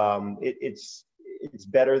 So it's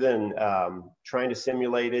better than trying to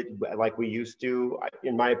simulate it like we used to.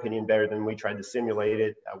 In my opinion, better than we tried to simulate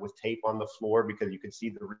it with tape on the floor, because you could see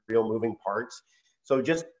the real moving parts. So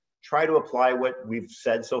just try to apply what we've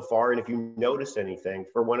said so far. And if you notice anything,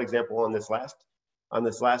 for one example, on this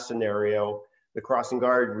last scenario, the crossing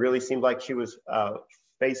guard really seemed like she was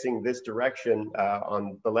facing this direction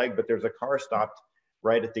on the leg, but there's a car stopped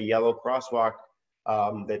right at the yellow crosswalk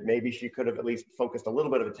that maybe she could have at least focused a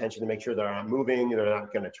little bit of attention to make sure they're not moving, they're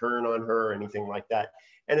not going to turn on her or anything like that.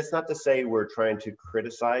 And it's not to say we're trying to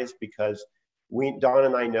criticize, because Dawn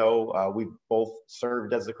and I know we've both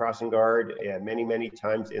served as the crossing guard many, many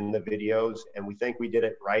times in the videos, and we think we did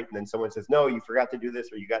it right. And then someone says, no, you forgot to do this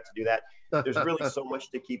or you got to do that. There's really so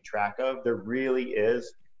much to keep track of. There really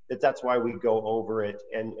is. That's why we go over it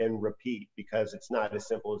and repeat, because it's not as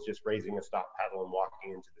simple as just raising a stop paddle and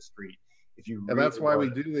walking into the street. If you and that's why we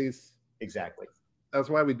do these. Exactly. That's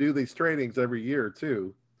why we do these trainings every year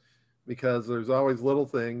too, because there's always little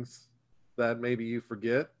things that maybe you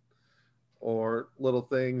forget, or little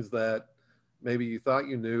things that maybe you thought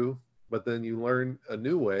you knew, but then you learn a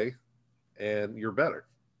new way and you're better.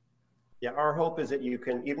 Yeah, our hope is that you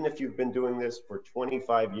can, even if you've been doing this for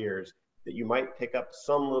 25 years, that you might pick up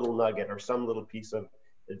some little nugget or some little piece of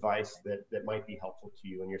advice that might be helpful to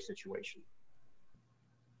you in your situation.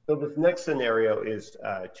 So this next scenario is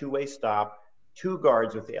a two-way stop, two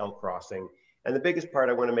guards with the L crossing. And the biggest point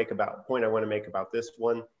I want to make about this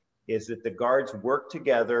one is that the guards work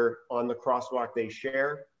together on the crosswalk they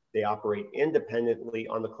share. They operate independently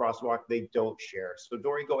on the crosswalk they don't share. So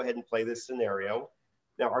Dory, go ahead and play this scenario.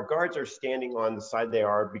 Now our guards are standing on the side they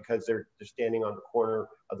are because they're standing on the corner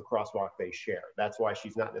of the crosswalk they share. That's why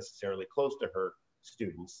she's not necessarily close to her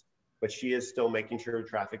students, but she is still making sure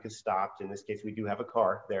traffic is stopped. In this case, we do have a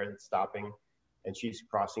car there that's stopping, and she's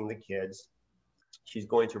crossing the kids. She's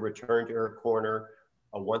going to return to her corner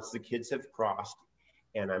once the kids have crossed.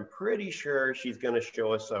 And I'm pretty sure she's going to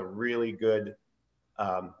show us a really good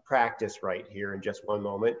practice right here in just one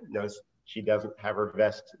moment. Notice she doesn't have her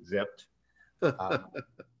vest zipped.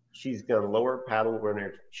 She's going to lower her paddle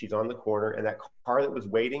when she's on the corner, and that car that was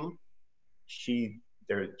waiting, she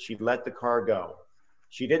let the car go.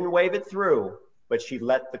 She didn't wave it through, but she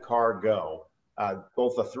let the car go,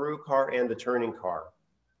 both the through car and the turning car,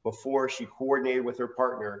 before she coordinated with her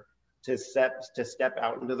partner to step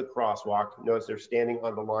out into the crosswalk. Notice they're standing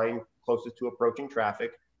on the line closest to approaching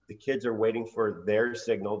traffic. The kids are waiting for their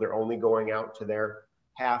signal. They're only going out to their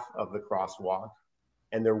half of the crosswalk,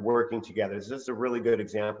 and they're working together. This is a really good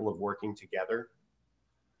example of working together.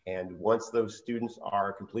 And once those students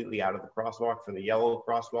are completely out of the crosswalk for the yellow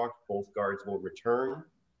crosswalk, both guards will return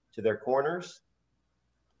to their corners.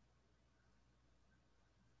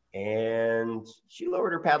 And she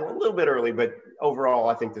lowered her paddle a little bit early, but overall,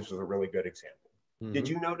 I think this was a really good example. Mm-hmm. Did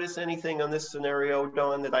you notice anything on this scenario,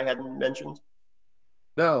 Dawn, that I hadn't mentioned?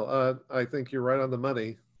 No, I think you're right on the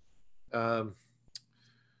money.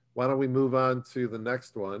 Why don't we move on to the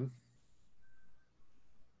next one?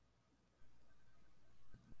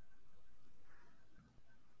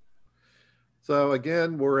 So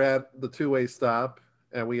again, we're at the two-way stop,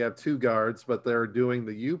 and we have two guards, but they're doing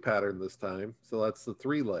the U pattern this time. So that's the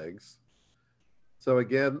three legs. So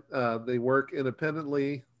again, they work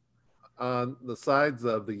independently on the sides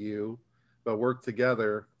of the U, but work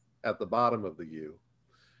together at the bottom of the U.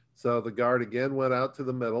 So the guard again went out to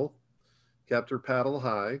the middle, kept her paddle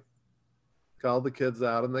high, called the kids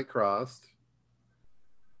out, and they crossed.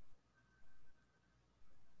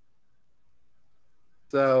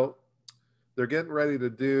 So they're getting ready to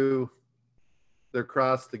do their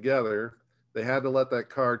cross together. They had to let that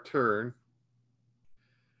car turn.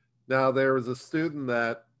 Now there was a student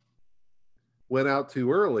that went out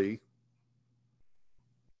too early.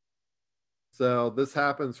 So this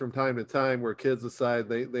happens from time to time where kids decide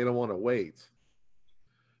they don't want to wait.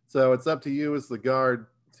 So it's up to you as the guard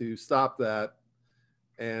to stop that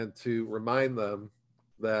and to remind them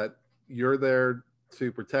that you're there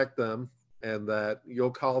to protect them and that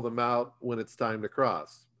you'll call them out when it's time to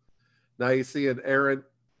cross. Now you see an errant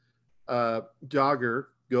jogger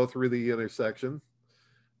go through the intersection.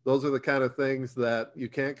 Those are the kind of things that you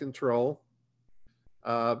can't control.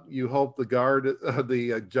 You hope the guard,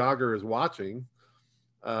 the jogger is watching,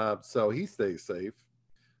 so he stays safe.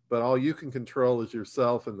 But all you can control is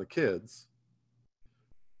yourself and the kids.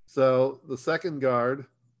 So the second guard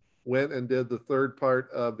went and did the third part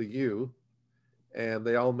of the U, and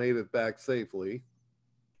they all made it back safely.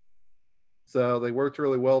 So they worked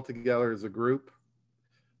really well together as a group.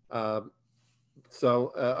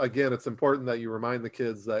 So again, it's important that you remind the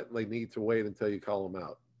kids that they need to wait until you call them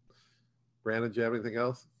out. Brandon, do you have anything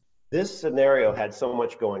else? This scenario had so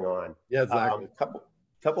much going on. Yeah, exactly.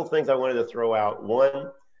 Couple things I wanted to throw out.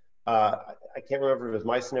 One, I can't remember if it was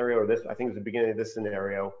my scenario or this. I think it was the beginning of this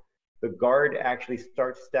scenario. The guard actually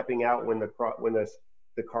starts stepping out when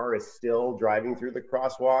the car is still driving through the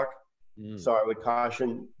crosswalk. So I would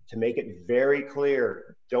caution to make it very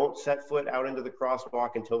clear, don't set foot out into the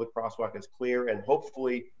crosswalk until the crosswalk is clear, and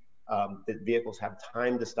hopefully the vehicles have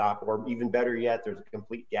time to stop, or even better yet, there's a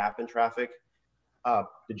complete gap in traffic.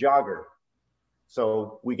 The jogger.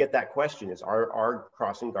 So we get that question, is are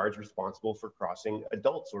crossing guards responsible for crossing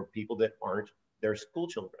adults or people that aren't their school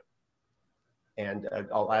children? And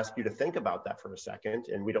I'll ask you to think about that for a second.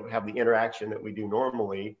 And we don't have the interaction that we do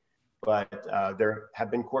normally, but there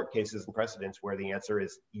have been court cases and precedents where the answer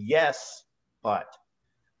is yes, but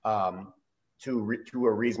to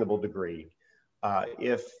a reasonable degree.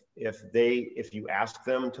 If you ask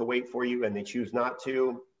them to wait for you and they choose not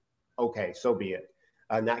to, okay, so be it.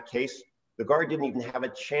 In that case, the guard didn't even have a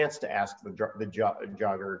chance to ask the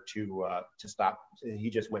jogger to stop. He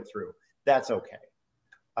just went through. That's okay.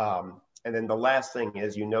 And then the last thing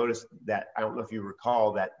is, you notice that, I don't know if you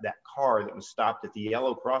recall, that car that was stopped at the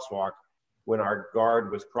yellow crosswalk when our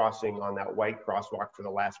guard was crossing on that white crosswalk for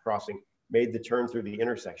the last crossing, made the turn through the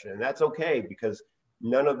intersection. And that's okay, because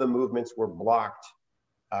none of the movements were blocked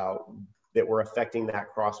that were affecting that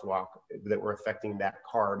crosswalk, that were affecting that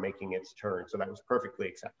car making its turn. So that was perfectly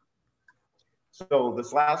acceptable. So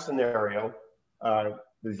this last scenario,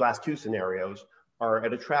 these last two scenarios are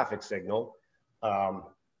at a traffic signal.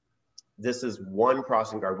 This is one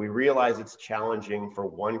crossing guard. We realize it's challenging for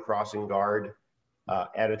one crossing guard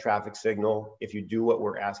at a traffic signal if you do what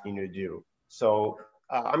we're asking you to do. So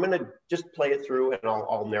I'm gonna just play it through and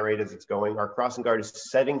I'll narrate as it's going. Our crossing guard is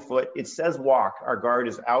setting foot. It says walk. Our guard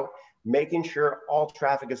is out, making sure all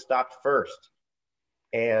traffic is stopped first.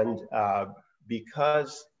 And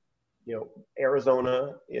because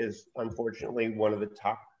Arizona is unfortunately one of the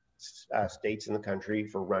top states in the country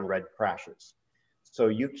for run red crashes. So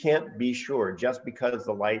you can't be sure just because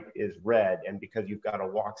the light is red and because you've got a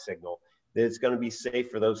walk signal that it's going to be safe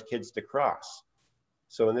for those kids to cross.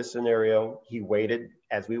 So in this scenario, he waited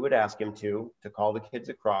as we would ask him to call the kids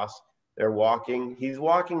across. They're walking, he's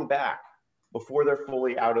walking back before they're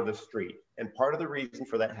fully out of the street. And part of the reason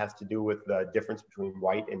for that has to do with the difference between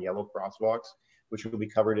white and yellow crosswalks, which will be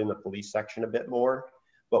covered in the police section a bit more.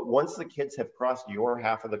 But once the kids have crossed your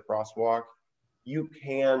half of the crosswalk, you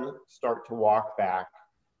can start to walk back,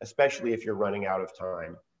 especially if you're running out of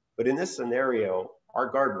time. But in this scenario, our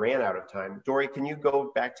guard ran out of time. Dory, can you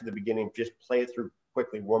go back to the beginning, just play it through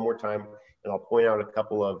quickly one more time, and I'll point out a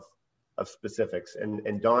couple of specifics.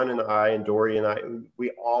 And Don and I and Dory and I, we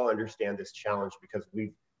all understand this challenge because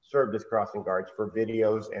we've served as crossing guards for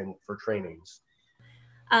videos and for trainings.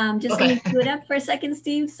 Just let me do it up for a second,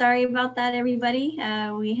 Steve. Sorry about that, everybody.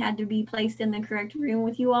 We had to be placed in the correct room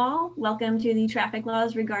with you all. Welcome to the traffic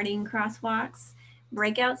laws regarding crosswalks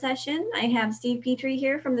breakout session. I have Steve Petrie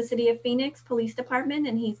here from the City of Phoenix Police Department,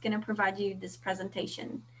 and he's going to provide you this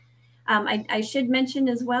presentation. I should mention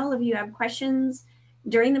as well, if you have questions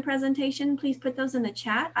during the presentation, please put those in the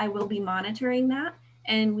chat. I will be monitoring that,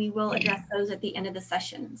 and we will address those at the end of the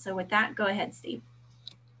session. So with that, go ahead, Steve.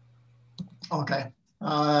 Okay.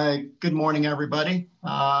 Good morning, everybody.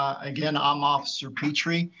 Again, I'm Officer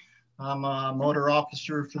Petrie. I'm a motor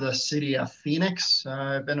officer for the City of Phoenix.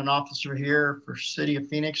 I've been an officer here for City of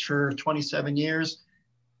Phoenix for 27 years.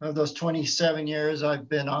 Of those 27 years, I've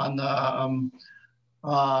been on the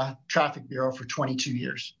Traffic Bureau for 22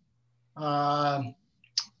 years.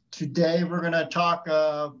 Today, we're going to talk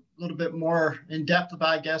a little bit more in depth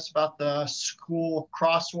about, I guess, about the school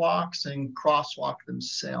crosswalks and crosswalk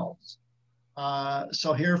themselves.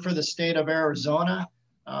 So here for the state of Arizona,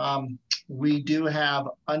 we do have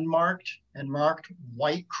unmarked and marked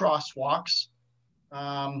white crosswalks.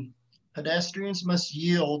 Pedestrians must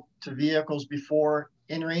yield to vehicles before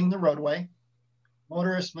entering the roadway.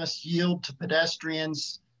 Motorists must yield to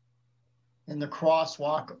pedestrians in the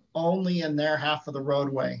crosswalk only in their half of the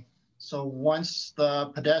roadway. So once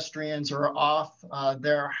the pedestrians are off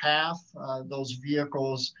their half, those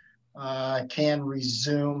vehicles can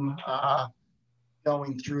resume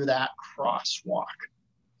going through that crosswalk.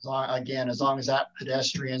 Again, as long as that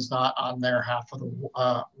pedestrian's not on their half of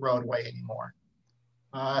the roadway anymore.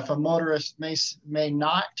 If a motorist may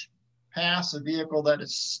not pass a vehicle that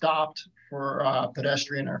is stopped for a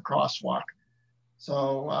pedestrian or crosswalk.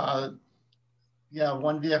 So yeah,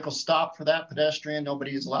 one vehicle stopped for that pedestrian,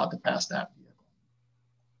 nobody is allowed to pass that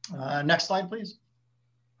vehicle. Next slide, please.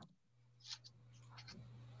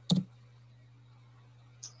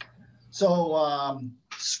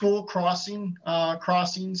 School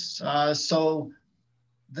crossings, so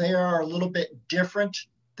they are a little bit different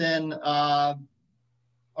than a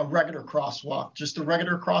regular crosswalk. Just the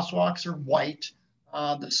regular crosswalks are white.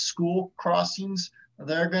 The school crossings,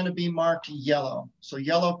 they're going to be marked yellow. So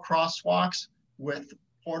yellow crosswalks with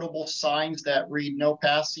portable signs that read no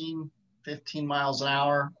passing, 15 miles an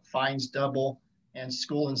hour, fines double, and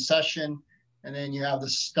school in session. And then you have the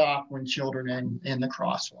stop when children in the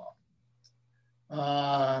crosswalk.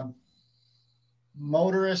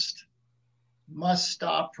 Motorists must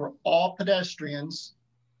stop for all pedestrians,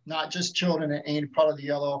 not just children, at any part of the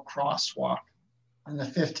yellow crosswalk. And the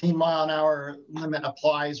 15-mile-an-hour limit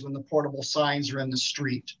applies when the portable signs are in the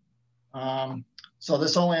street. So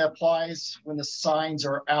this only applies when the signs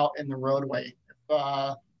are out in the roadway. If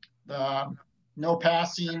the no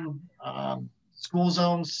passing, school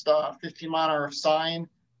zones, 15-mile-an-hour sign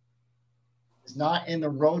is not in the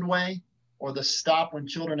roadway, or the stop when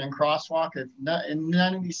children in crosswalk, if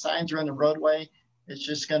none of these signs are in the roadway, it's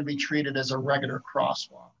just going to be treated as a regular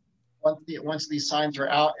crosswalk. Once these signs are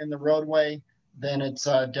out in the roadway, then it's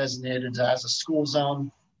designated as a school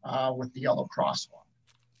zone with the yellow crosswalk.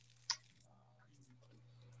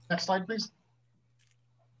 Next slide, please.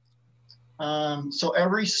 So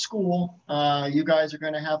every school, you guys are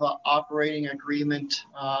going to have an operating agreement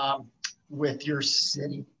with your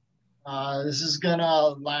city. This is going to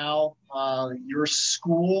allow your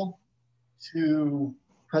school to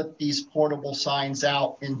put these portable signs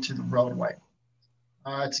out into the roadway.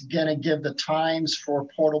 It's going to give the times for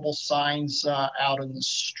portable signs out in the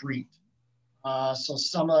street. So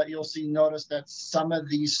notice that some of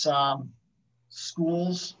these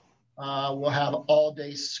schools will have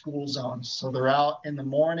all-day school zones. So they're out in the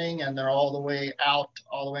morning and they're all the way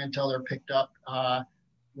until they're picked up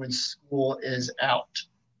when school is out.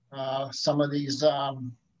 Some of these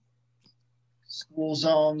school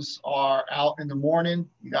zones are out in the morning.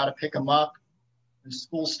 You got to pick them up when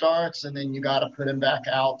school starts, and then you got to put them back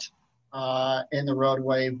out in the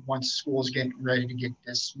roadway once school's getting ready to get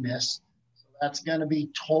dismissed. So that's going to be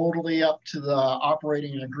totally up to the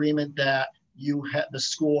operating agreement that the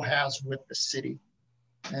school has with the city.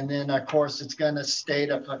 And then, of course, it's going to state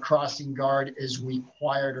if a crossing guard is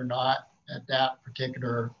required or not at that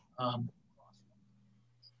particular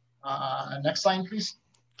next slide, please.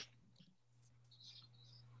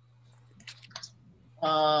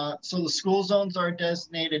 So the school zones are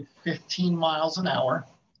designated 15 miles an hour.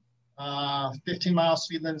 15-mile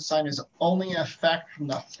speed limit sign is only in effect from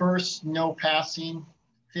the first no passing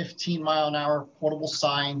 15-mile-an-hour portable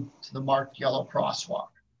sign to the marked yellow crosswalk.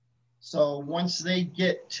 So once they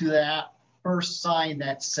get to that first sign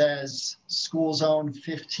that says school zone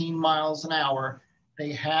 15 miles an hour,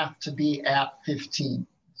 they have to be at 15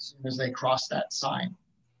 as soon as they cross that sign.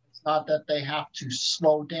 It's not that they have to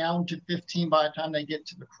slow down to 15 by the time they get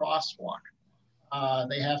to the crosswalk.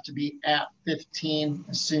 They have to be at 15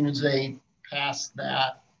 as soon as they pass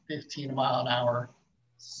that 15-mile-an-hour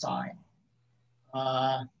sign.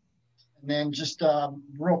 And then just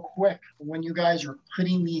real quick, when you guys are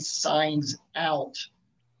putting these signs out,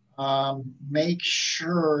 make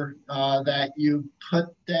sure that you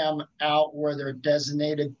put them out where they're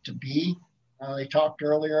designated to be. They talked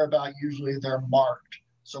earlier about usually they're marked.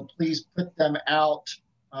 So please put them out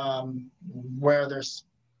where they're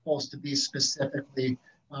supposed to be specifically.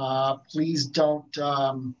 Please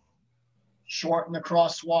don't shorten the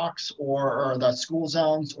crosswalks or the school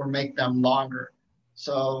zones or make them longer.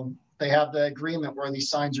 So they have the agreement where these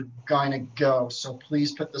signs are going to go. So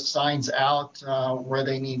please put the signs out where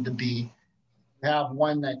they need to be. If you have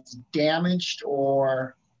one that's damaged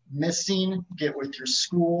or missing, get with your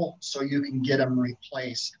school so you can get them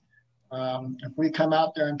replaced. If we come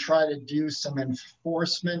out there and try to do some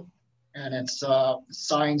enforcement and it's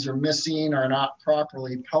signs are missing or not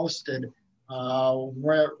properly posted, we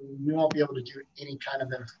won't be able to do any kind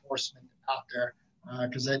of enforcement out there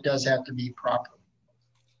because it does have to be properly.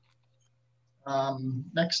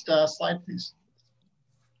 Next slide, please.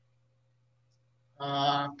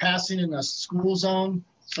 Passing in a school zone.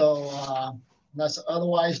 So unless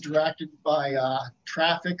otherwise directed by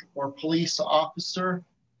traffic or police officer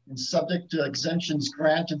and subject to exemptions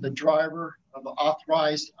granted the driver of the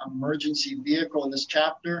authorized emergency vehicle in this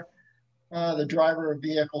chapter, the driver of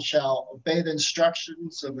vehicle shall obey the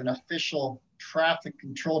instructions of an official traffic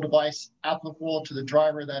control device applicable to the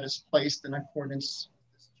driver that is placed in accordance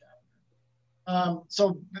with this chapter.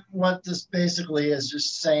 So what this basically is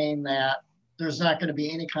just saying that there's not going to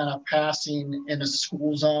be any kind of passing in a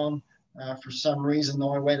school zone. For some reason, the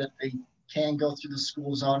only way that they can go through the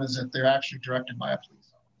school zone is if they're actually directed by a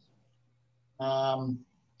police officer.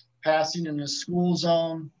 passing in a school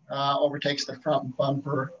zone overtakes the front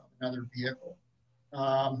bumper of another vehicle.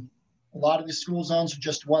 A lot of these school zones are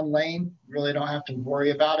just one lane. You really don't have to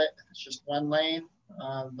worry about it. It's just one lane.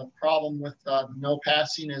 The problem with no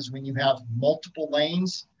passing is when you have multiple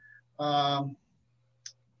lanes, that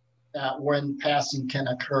when passing can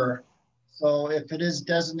occur. So if it is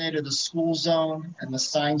designated a school zone and the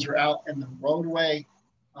signs are out in the roadway,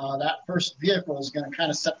 that first vehicle is going to kind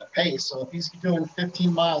of set the pace. So if he's doing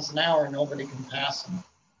 15 miles an hour, nobody can pass him.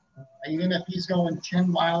 Even if he's going 10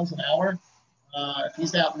 miles an hour, if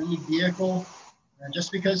he's that lead vehicle,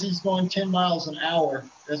 just because he's going 10 miles an hour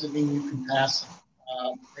doesn't mean you can pass him.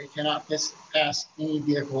 They cannot pass any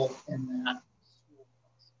vehicle in that school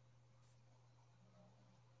bus.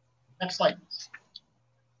 Next slide, please.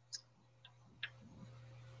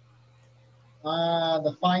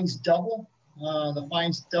 The fines double. The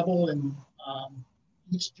fines double in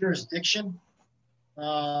each jurisdiction.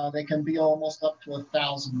 They can be almost up to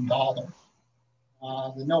 $1,000.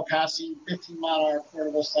 The no passing 15-mile-an-hour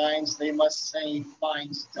portable signs, they must say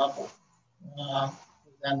fines double for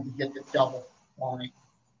them to get the double fine.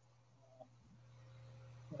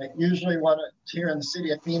 But usually what it's here in the city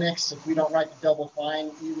of Phoenix, if we don't write the double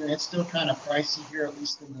fine, even it's still kind of pricey here, at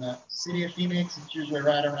least in the city of Phoenix. It's usually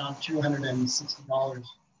right around $260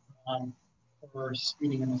 for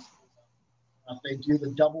speeding in the school zone. If they do the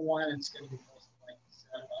double one, it's going to be close to, like you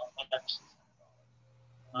said, about $500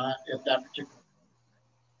 to $600 if that particular.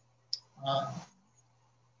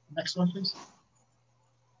 Next one, please.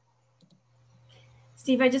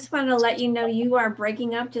 Steve, I just wanted to let you know you are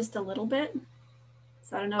breaking up just a little bit.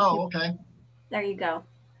 So I don't know. Oh, okay. There you go.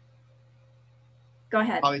 Go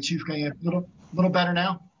ahead. Oh, Chief, can you a little better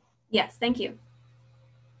now? Yes, thank you.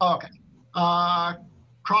 Okay.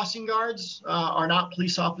 Crossing guards are not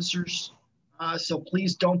police officers, so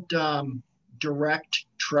please don't direct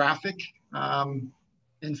traffic.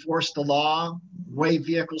 Enforce the law, wave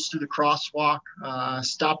vehicles through the crosswalk,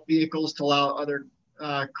 stop vehicles to allow other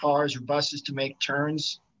cars or buses to make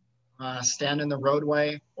turns, stand in the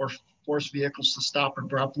roadway, or force vehicles to stop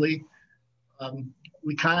abruptly.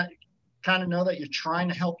 We kind of know that you're trying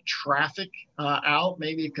to help traffic out,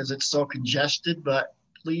 maybe because it's so congested, but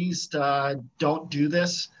please don't do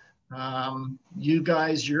this. You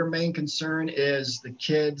guys, your main concern is the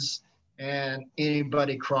kids and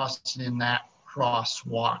anybody crossing in that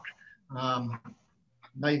crosswalk.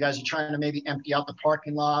 Now you guys are trying to maybe empty out the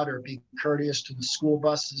parking lot or be courteous to the school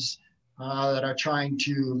buses that are trying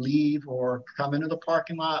to leave or come into the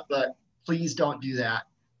parking lot, but please don't do that.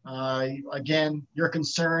 Again, your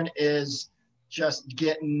concern is just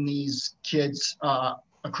getting these kids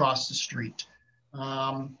across the street.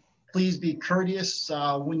 Please be courteous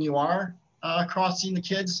when you are crossing the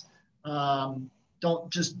kids. Don't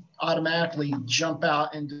just automatically jump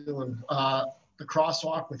out into the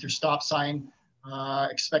crosswalk with your stop sign,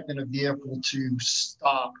 expecting a vehicle to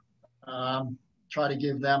stop. Try to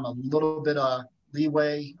give them a little bit of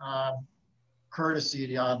leeway,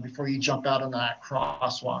 courtesy before you jump out on that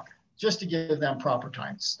crosswalk, just to give them proper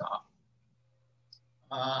time to stop.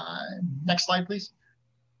 Next slide, please.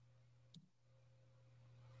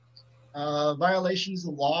 Violations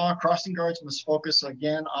of the law. Crossing guards must focus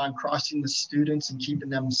again on crossing the students and keeping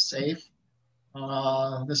them safe.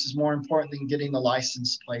 This is more important than getting the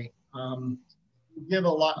license plate. Give a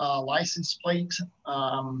license plate,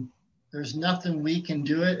 there's nothing we can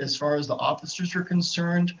do it as far as the officers are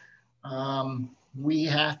concerned. We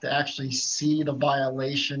have to actually see the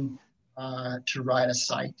violation to write a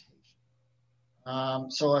citation.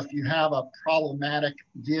 So if you have a problematic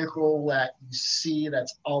vehicle that you see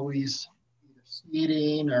that's always either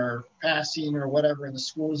speeding or passing or whatever in the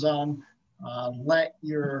school zone, let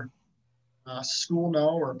your school know,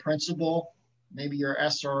 or principal, maybe your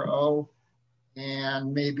SRO,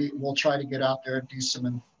 and maybe we'll try to get out there and do some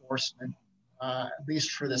enforcement, at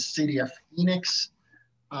least for the city of Phoenix.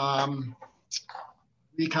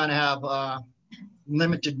 We kind of have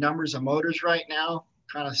limited numbers of motors right now,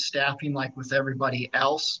 kind of staffing like with everybody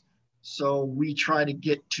else. So we try to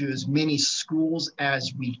get to as many schools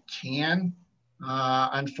as we can.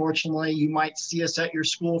 Unfortunately, you might see us at your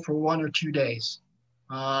school for 1 or 2 days.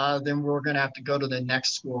 Then we're going to have to go to the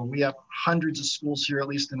next school. We have hundreds of schools here, at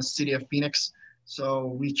least in the city of Phoenix. So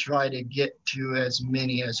we try to get to as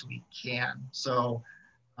many as we can. So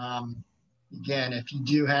again, if you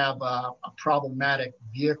do have a problematic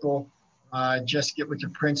vehicle, just get with your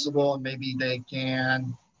principal and maybe they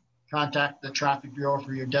can contact the traffic bureau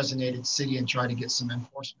for your designated city and try to get some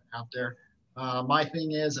enforcement out there. My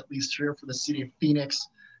thing is, at least here for the city of Phoenix,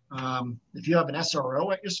 if you have an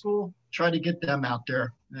SRO at your school, try to get them out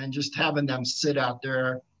there and just having them sit out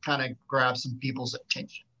there kind of grab some people's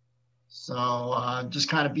attention. So just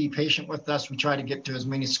kind of be patient with us. We try to get to as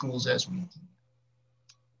many schools as we can.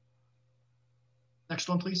 Next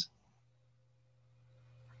one, please.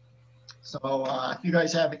 So if you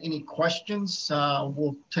guys have any questions,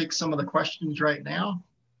 we'll take some of the questions right now.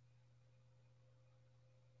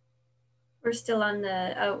 We're still on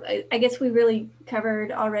the, I guess we really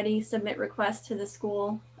covered already submit requests to the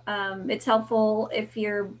school. It's helpful if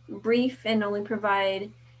you're brief and only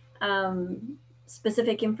provide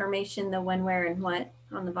specific information, the when, where, and what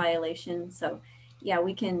on the violation. So yeah,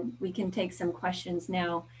 we can take some questions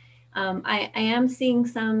now. I am seeing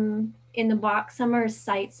some in the box, some are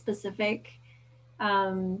site specific.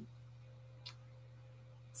 So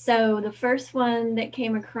the first one that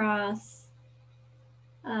came across,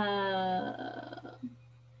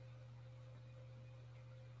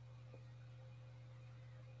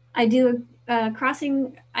 I do a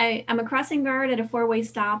crossing. I'm a crossing guard at a four-way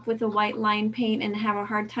stop with a white line paint and have a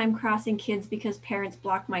hard time crossing kids because parents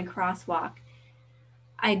block my crosswalk.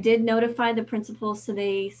 I did notify the principals, so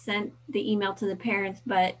they sent the email to the parents,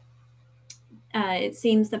 but it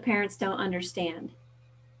seems the parents don't understand.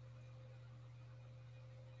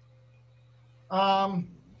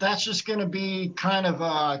 That's just going to be kind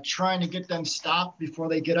of trying to get them stopped before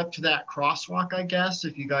they get up to that crosswalk, I guess,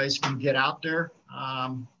 if you guys can get out there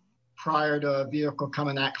prior to a vehicle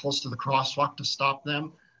coming that close to the crosswalk to stop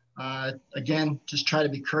them. Again, just try to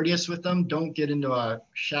be courteous with them. Don't get into a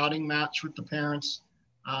shouting match with the parents.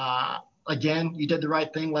 Again, you did the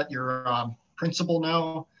right thing. Let your principal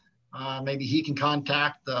know. Maybe he can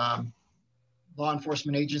contact the law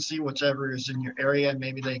enforcement agency, whichever is in your area, and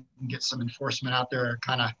maybe they can get some enforcement out there,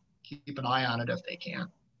 kind of keep an eye on it if they can.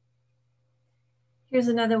 Here's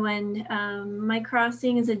another one. My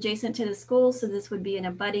crossing is adjacent to the school, so this would be an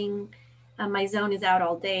abutting. My zone is out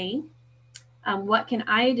all day. What can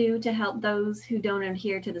I do to help those who don't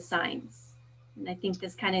adhere to the signs? And I think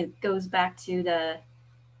this kind of goes back to the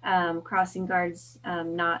crossing guards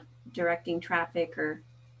not directing traffic or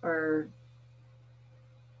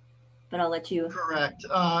but I'll let you. Correct.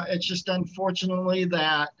 It's just unfortunately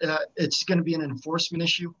that it's going to be an enforcement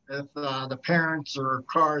issue if the parents or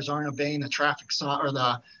cars aren't obeying the traffic sign or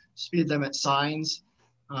the speed limit signs.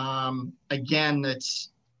 Again,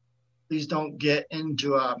 please don't get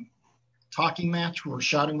into a talking match or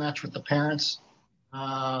shouting match with the parents.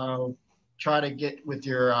 Try to get with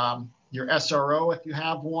your SRO if you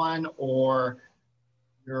have one, or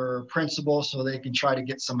your principal, so they can try to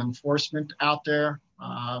get some enforcement out there.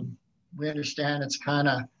 We understand it's kind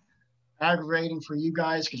of aggravating for you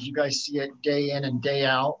guys because you guys see it day in and day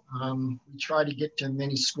out. We try to get to as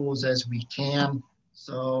many schools as we can.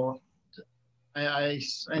 So I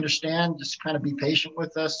understand, just kind of be patient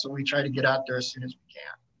with us. So we try to get out there as soon as we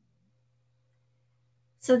can.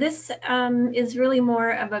 So this is really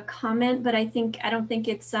more of a comment, but I don't think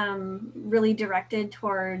it's really directed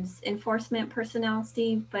towards enforcement personnel,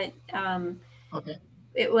 Steve, but okay.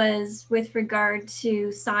 It was with regard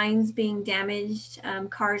to signs being damaged,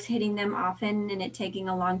 cars hitting them often, and it taking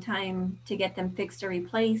a long time to get them fixed or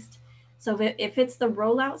replaced. So if it's the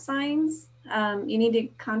rollout signs, you need to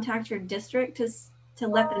contact your district to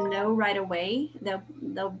let them know right away.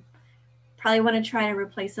 They'll probably want to try to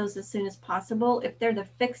replace those as soon as possible. If they're the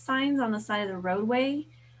fixed signs on the side of the roadway,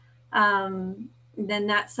 then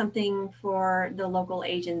that's something for the local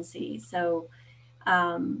agency. So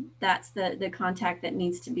that's the contact that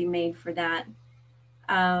needs to be made for that.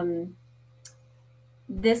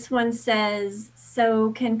 This one says,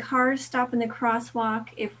 so can cars stop in the crosswalk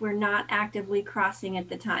if we're not actively crossing at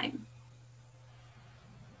the time?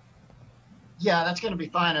 Yeah, that's going to be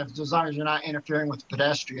fine as long as you're not interfering with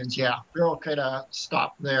pedestrians. Yeah, they're okay to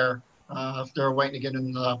stop there if they're waiting to get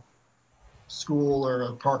in the school or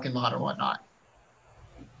a parking lot or whatnot.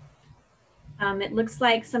 It looks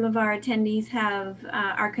like some of our attendees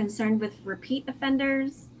are concerned with repeat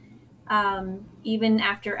offenders. Even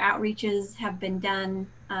after outreaches have been done,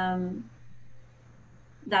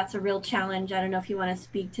 that's a real challenge. I don't know if you want to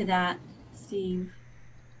speak to that, Steve.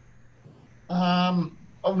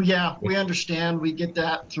 Oh yeah, we understand. We get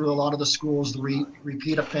that through a lot of the schools, the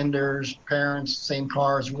repeat offenders, parents, same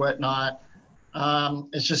cars, whatnot.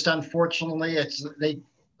 It's just unfortunately,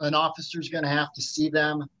 an officer's going to have to see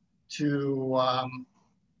them to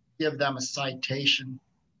give them a citation.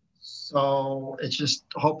 So it's just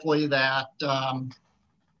hopefully that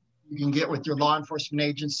you can get with your law enforcement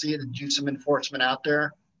agency to do some enforcement out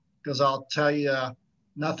there, because I'll tell you,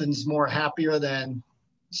 nothing's more happier than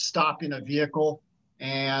stopping a vehicle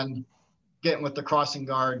and getting with the crossing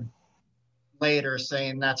guard later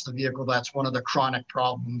saying that's the vehicle, that's one of the chronic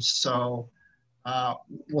problems. So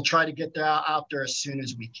we'll try to get that out there as soon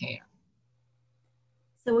as we can.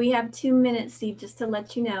 So we have 2 minutes, Steve, just to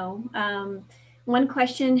let you know. One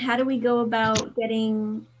question, how do we go about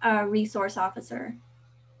getting a resource officer?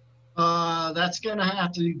 That's going to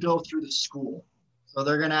have to go through the school. So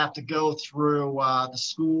they're going to have to go through the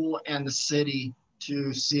school and the city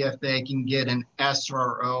to see if they can get an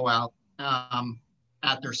SRO out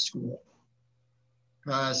at their school.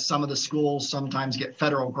 Some of the schools sometimes get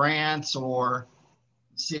federal grants, or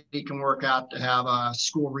the city can work out to have a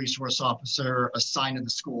school resource officer assigned to the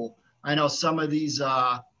school. I know some of these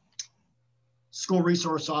school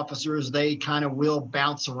resource officers, they kind of will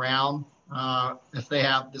bounce around. If they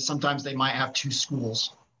have, sometimes they might have 2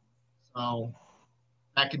 schools. So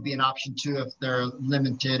that could be an option too if they're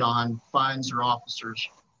limited on funds or officers.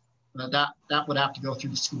 But that would have to go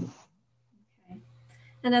through the school. Okay.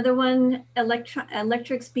 Another one,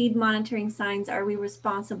 electric speed monitoring signs. Are we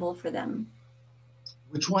responsible for them?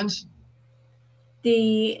 Which ones?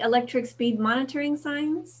 The electric speed monitoring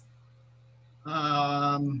signs.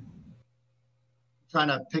 Trying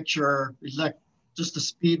to picture just the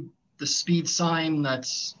speed sign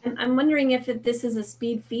that's. I'm wondering if this is a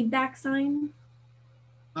speed feedback sign.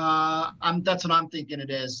 That's what I'm thinking it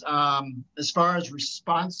is. As far as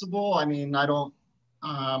responsible, I mean, I don't.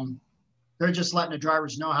 They're just letting the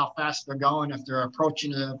drivers know how fast they're going if they're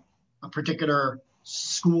approaching a particular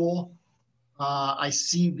school. I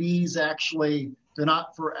see these actually. They're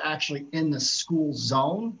not for actually in the school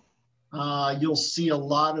zone. You'll see a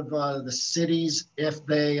lot of the cities, if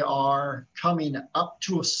they are coming up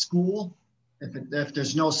to a school, if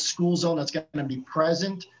there's no school zone that's going to be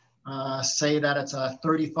present, say that it's a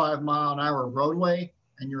 35-mile-an-hour roadway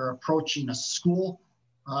and you're approaching a school.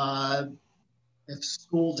 If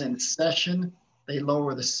school's in session, they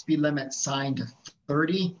lower the speed limit sign to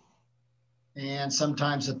 30. And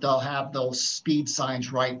sometimes they'll have those speed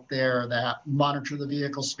signs right there that monitor the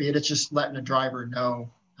vehicle speed. It's just letting the driver know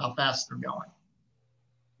how fast they're going,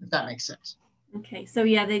 if that makes sense. Okay, so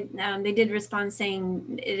yeah, they did respond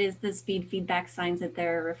saying it is the speed feedback signs that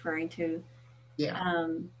they're referring to. Yeah.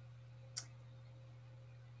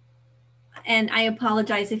 And I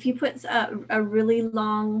apologize if you put a really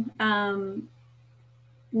long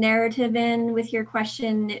narrative in with your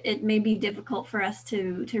question. It may be difficult for us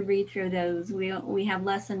to read through those. We have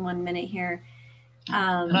less than 1 minute here.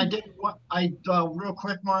 And real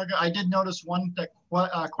quick, Margaret, I did notice one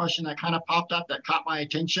question that kind of popped up that caught my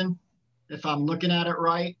attention. If I'm looking at it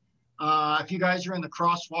right, if you guys are in the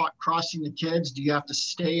crosswalk crossing the kids, do you have to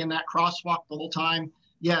stay in that crosswalk the whole time?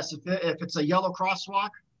 Yes, if it's a yellow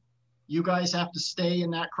crosswalk, you guys have to stay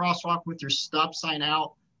in that crosswalk with your stop sign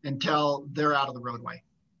out until they're out of the roadway.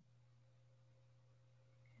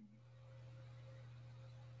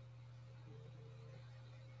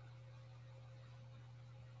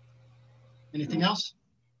 Anything else?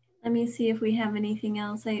 Let me see if we have anything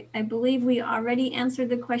else. I believe we already answered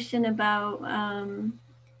the question about,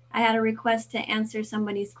 I had a request to answer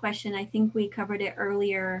somebody's question. I think we covered it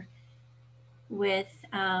earlier with,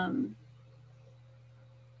 I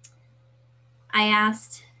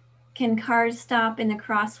asked, can cars stop in the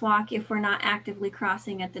crosswalk if we're not actively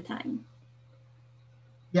crossing at the time?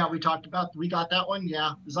 Yeah, we got that one.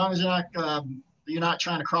 Yeah, as long as you're not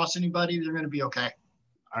trying to cross anybody, you're going to be okay.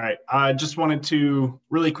 All right, I just wanted to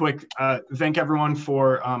really quick thank everyone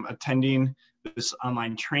for attending this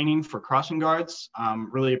online training for crossing guards.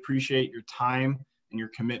 Really appreciate your time and your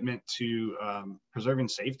commitment to preserving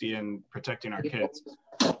safety and protecting our kids.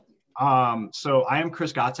 So I am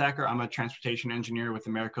Chris Gottsacker. I'm a transportation engineer with the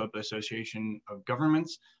Maricopa Association of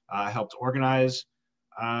Governments. I helped organize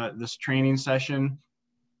this training session.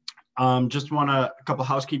 Just want a couple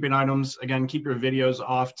housekeeping items. Again, keep your videos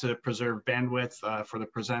off to preserve bandwidth for the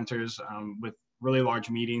presenters. With really large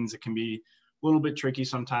meetings, it can be a little bit tricky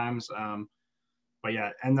sometimes. But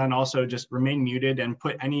yeah, and then also just remain muted and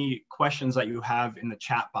put any questions that you have in the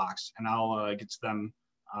chat box, and I'll get to them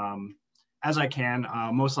as I can.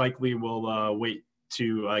 Most likely we'll wait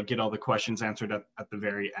to get all the questions answered at the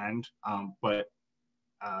very end. But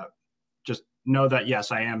just know that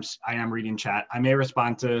yes, I am reading chat. I may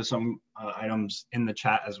respond to some items in the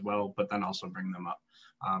chat as well, but then also bring them up.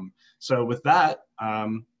 So with that,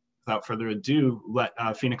 without further ado, let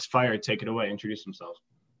Phoenix Fire take it away, introduce themselves.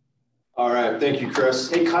 All right, thank you,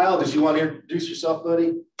 Chris. Hey, Kyle, did you want to introduce yourself,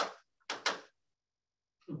 buddy?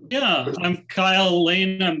 Yeah, I'm Kyle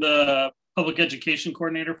Lane. I'm the Public Education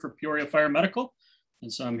Coordinator for Peoria Fire Medical.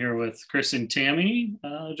 And so I'm here with Chris and Tammy,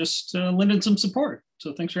 just lending some support.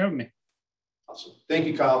 So thanks for having me. Awesome. Thank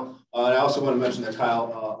you, Kyle. And I also want to mention that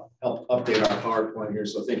Kyle helped update our PowerPoint here.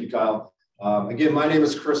 So thank you, Kyle. Again, my name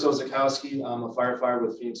is Chris Ozakowski. I'm a firefighter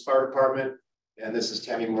with Phoenix Fire Department, and this is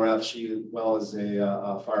Tammy Morath. She, as well as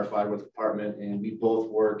a firefighter with the department, and we both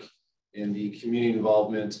work in the community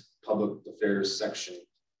involvement public affairs section.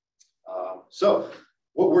 So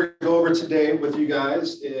what we're going to go over today with you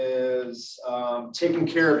guys is taking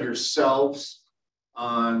care of yourselves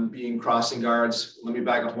on being crossing guards. Let me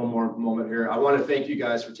back up one more moment here. I want to thank you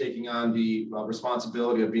guys for taking on the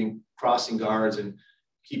responsibility of being crossing guards and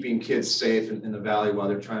keeping kids safe in the valley while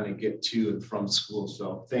they're trying to get to and from school.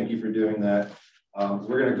 So thank you for doing that.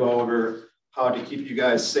 We're going to go over how to keep you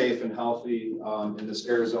guys safe and healthy in this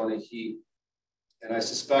Arizona heat. And I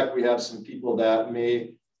suspect we have some people that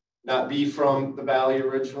may not be from the valley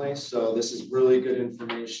originally. So this is really good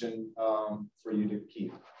information for you to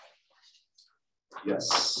keep.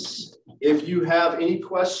 Yes. If you have any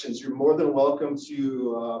questions, you're more than welcome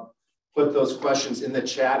to put those questions in the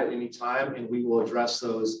chat at any time, and we will address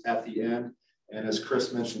those at the end. And as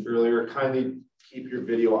Chris mentioned earlier, kindly keep your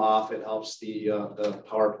video off. It helps the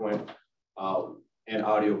PowerPoint and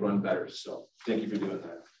audio run better. So thank you for doing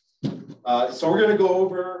that. So we're going to go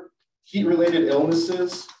over heat-related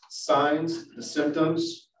illnesses, signs, the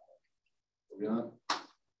symptoms.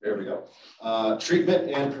 There we go.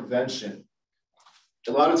 Treatment and prevention.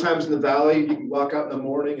 A lot of times in the valley, you can walk out in the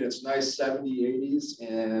morning and it's nice 70, 80s,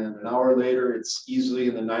 and an hour later, it's easily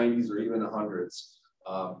in the 90s or even the hundreds.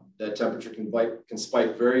 That temperature can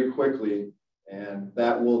spike very quickly, and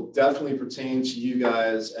that will definitely pertain to you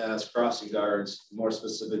guys as crossing guards, more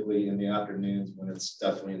specifically in the afternoons when it's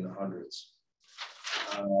definitely in the hundreds.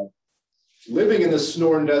 Living in the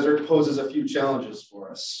Sonoran Desert poses a few challenges for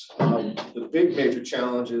us. The big major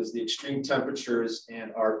challenge is the extreme temperatures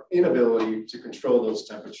and our inability to control those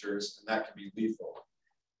temperatures, and that can be lethal.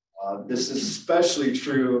 This is especially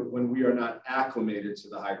true when we are not acclimated to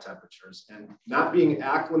the high temperatures, and not being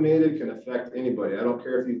acclimated can affect anybody. I don't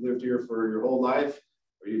care if you've lived here for your whole life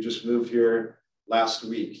or you just moved here last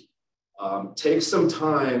week. Take some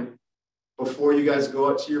time before you guys go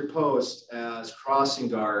out to your post as crossing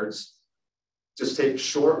guards. Just take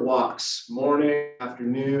short walks, morning,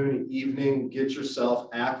 afternoon, evening, get yourself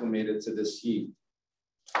acclimated to this heat.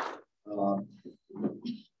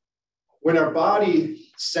 When our body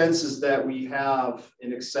senses that we have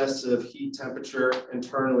an excessive heat temperature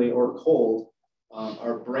internally or cold,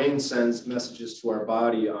 our brain sends messages to our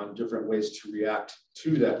body on different ways to react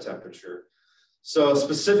to that temperature. So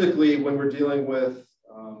specifically, when we're dealing with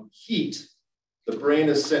heat, the brain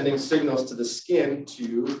is sending signals to the skin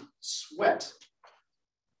to sweat.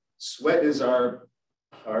 Sweat is our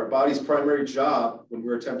body's primary job when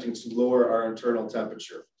we're attempting to lower our internal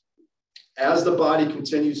temperature. As the body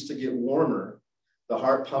continues to get warmer, the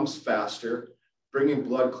heart pumps faster, bringing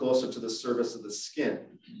blood closer to the surface of the skin.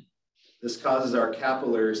 This causes our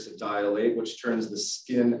capillaries to dilate, which turns the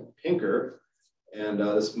skin pinker. And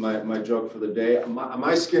this is my joke for the day.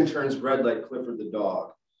 My skin turns red like Clifford the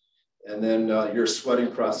dog. And then your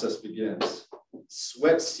sweating process begins.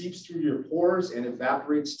 Sweat seeps through your pores and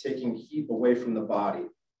evaporates, taking heat away from the body.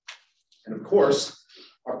 And of course,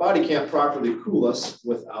 our body can't properly cool us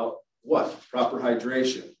without what? Proper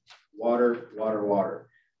hydration. Water, water, water.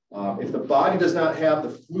 If the body does not have the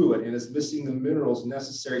fluid and is missing the minerals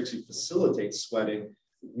necessary to facilitate sweating,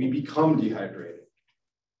 we become dehydrated.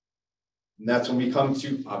 And that's when we come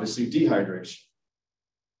to, obviously, dehydration.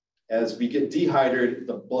 As we get dehydrated,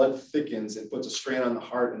 the blood thickens and puts a strain on the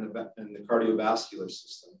heart and the cardiovascular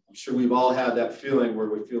system. I'm sure we've all had that feeling where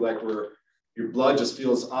we feel like your blood just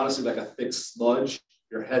feels honestly like a thick sludge.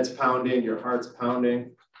 Your head's pounding, your heart's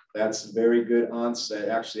pounding. That's very good onset.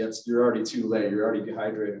 Actually, you're already too late. You're already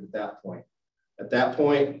dehydrated at that point. At that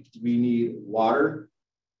point, we need water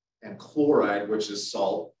and chloride, which is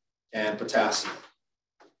salt, and potassium.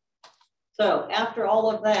 So after all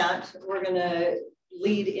of that, we're going to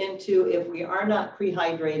lead into if we are not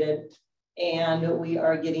prehydrated and we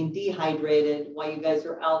are getting dehydrated while you guys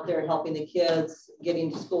are out there helping the kids getting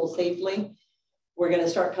to school safely, we're going to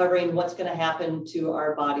start covering what's going to happen to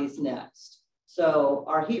our bodies next. So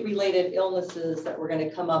our heat-related illnesses that we're going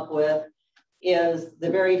to come up with is the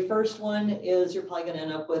very first one is you're probably going to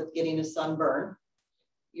end up with getting a sunburn.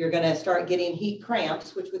 You're going to start getting heat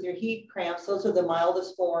cramps, which with your heat cramps, those are the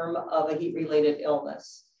mildest form of a heat-related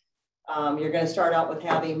illness. You're going to start out with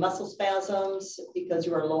having muscle spasms because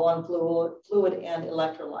you are low on fluid and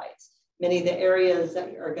electrolytes. Many of the areas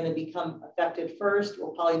that are going to become affected first will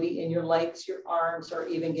probably be in your legs, your arms, or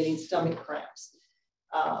even getting stomach cramps.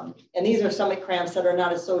 And these are stomach cramps that are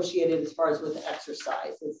not associated as far as with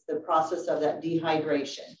exercise. It's the process of that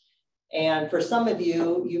dehydration. And for some of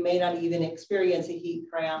you, you may not even experience a heat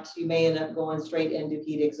cramps. You may end up going straight into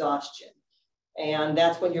heat exhaustion. And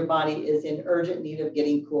that's when your body is in urgent need of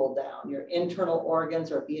getting cooled down. Your internal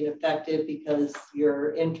organs are being affected because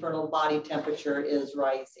your internal body temperature is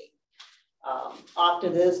rising. After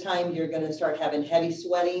this time, you're going to start having heavy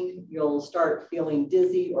sweating. You'll start feeling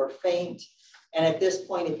dizzy or faint. And at this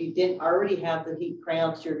point, if you didn't already have the heat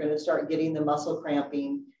cramps, you're going to start getting the muscle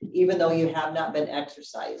cramping, even though you have not been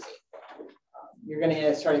exercising. You're going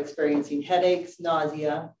to start experiencing headaches,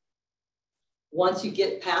 nausea. Once you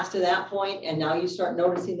get past to that point, and now you start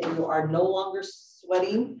noticing that you are no longer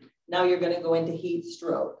sweating, now you're going to go into heat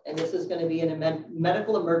stroke. And this is going to be in a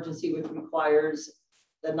medical emergency, which requires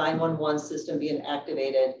the 911 system being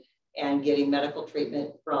activated and getting medical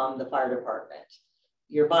treatment from the fire department.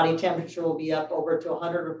 Your body temperature will be up over to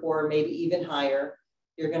 104, maybe even higher.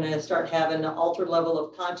 You're going to start having an altered level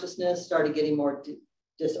of consciousness, start getting more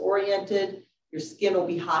disoriented. Your skin will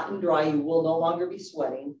be hot and dry. You will no longer be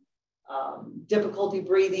sweating. Difficulty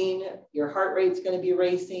breathing, your heart rate's going to be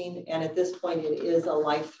racing, and at this point it is a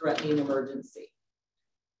life-threatening emergency.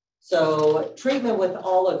 So treatment with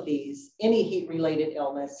all of these, any heat-related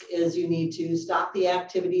illness, is you need to stop the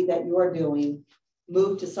activity that you are doing,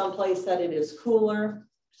 move to someplace that it is cooler,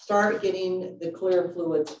 start getting the clear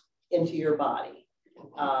fluids into your body.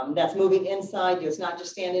 That's moving inside. It's not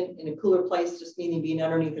just standing in a cooler place, just meaning being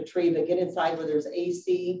underneath a tree, but get inside where there's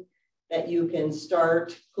AC, that you can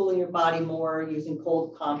start cooling your body more, using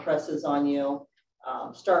cold compresses on you.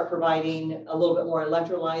 Start providing a little bit more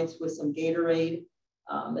electrolytes with some Gatorade.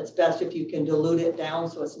 It's best if you can dilute it down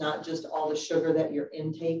so it's not just all the sugar that you're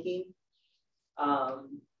intaking.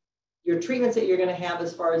 Your treatments that you're going to have,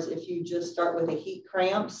 as far as if you just start with the heat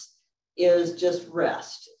cramps, is just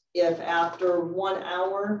rest. If after 1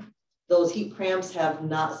 hour those heat cramps have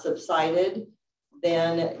not subsided,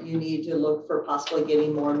 then you need to look for possibly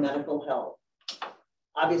getting more medical help.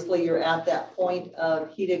 Obviously, you're at that point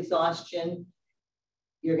of heat exhaustion.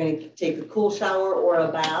 You're going to take a cool shower or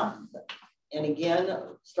a bath, and again,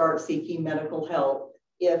 start seeking medical help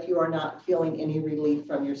if you are not feeling any relief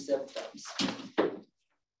from your symptoms.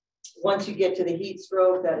 Once you get to the heat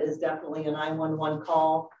stroke, that is definitely a 911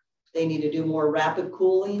 call. They need to do more rapid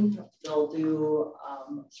cooling. They'll do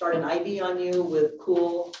start an IV on you with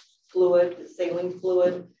cool fluid, saline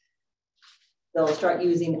fluid. They'll start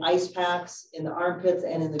using ice packs in the armpits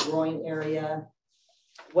and in the groin area,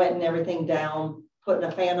 wetting everything down, putting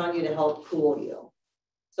a fan on you to help cool you.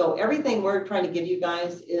 So everything we're trying to give you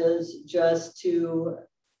guys is just to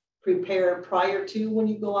prepare prior to when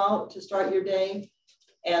you go out to start your day,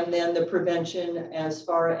 and then the prevention as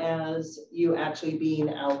far as you actually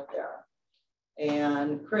being out there.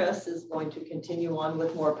 And Chris is going to continue on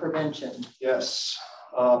with more prevention. Yes.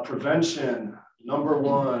 Prevention, number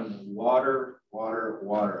one, water, water,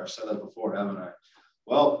 water. I've said that before, haven't I?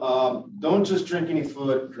 Well, don't just drink any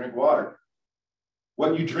fluid, drink water.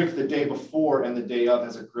 What you drink the day before and the day of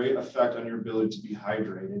has a great effect on your ability to be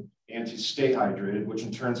hydrated and to stay hydrated, which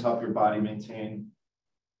in turn help your body maintain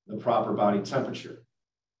the proper body temperature.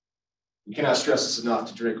 You cannot stress this enough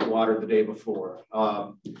to drink water the day before.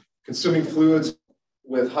 Consuming fluids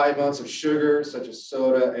with high amounts of sugar, such as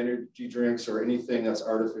soda, energy drinks, or anything that's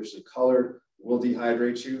artificially colored, will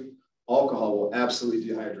dehydrate you. Alcohol will absolutely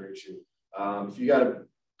dehydrate you. If you got to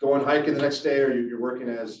go on hiking the next day, or you're working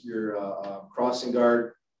as your crossing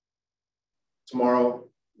guard tomorrow,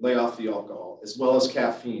 lay off the alcohol, as well as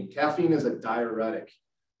caffeine. Caffeine is a diuretic.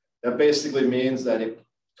 That basically means that it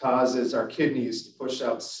causes our kidneys to push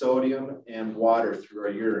out sodium and water through our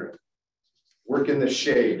urine. Work in the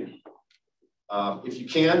shade. If you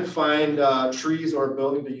can, find trees or a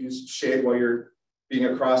building to use shade while you're being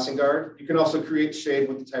a crossing guard. You can also create shade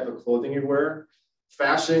with the type of clothing you wear.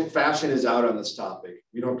 Fashion is out on this topic.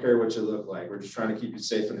 We don't care what you look like. We're just trying to keep you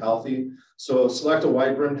safe and healthy. So select a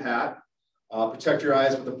wide-brimmed hat. Protect your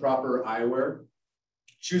eyes with the proper eyewear.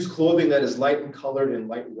 Choose clothing that is light in colored and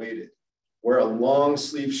light-weighted. Wear a long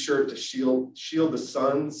sleeve shirt to shield the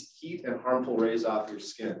sun's heat and harmful rays off your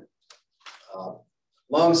skin.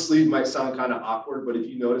 Long sleeve might sound kind of awkward, but if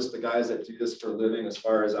you notice the guys that do this for a living, as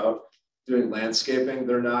far as out doing landscaping,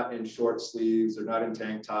 they're not in short sleeves, they're not in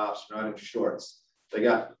tank tops, they're not in shorts. They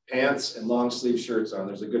got pants and long sleeve shirts on.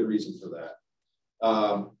 There's a good reason for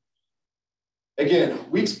that. Again,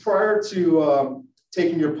 weeks prior to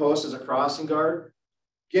taking your post as a crossing guard,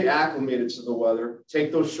 get acclimated to the weather.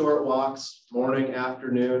 Take those short walks, morning,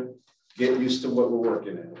 afternoon. Get used to what we're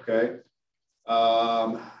working in, okay?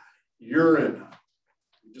 Urine.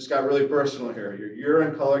 We just got really personal here. Your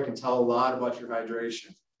urine color can tell a lot about your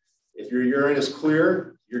hydration. If your urine is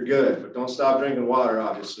clear, you're good, but don't stop drinking water,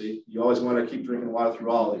 obviously. You always want to keep drinking water through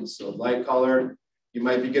all of these. So light color, you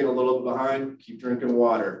might be getting a little bit behind, keep drinking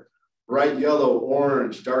water. bright yellow,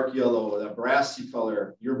 orange, dark yellow, that brassy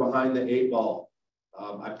color, you're behind the 8 ball.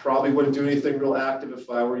 I probably wouldn't do anything real active if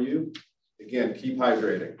I were you. Again, keep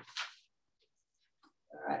hydrating.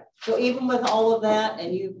 All right. So even with all of that,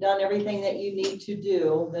 and you've done everything that you need to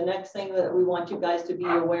do, the next thing that we want you guys to be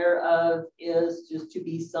aware of is just to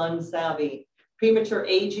be sun savvy. Premature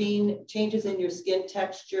aging, changes in your skin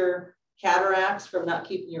texture, cataracts from not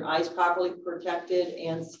keeping your eyes properly protected,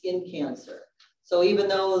 and skin cancer. So even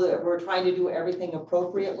though that we're trying to do everything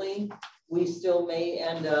appropriately, we still may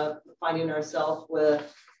end up finding ourselves with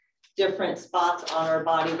different spots on our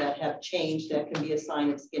body that have changed that can be a sign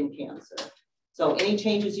of skin cancer. So any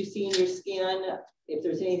changes you see in your skin, if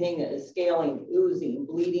there's anything that is scaling, oozing,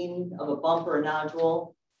 bleeding of a bump or a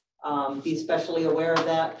nodule, be especially aware of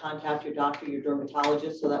that. Contact your doctor, your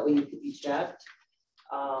dermatologist, so that way you can be checked.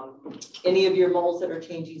 Any of your moles that are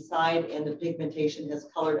changing side and the pigmentation has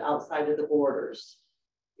colored outside of the borders.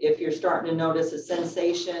 If you're starting to notice a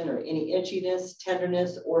sensation or any itchiness,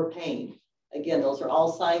 tenderness, or pain, again, those are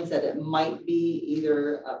all signs that it might be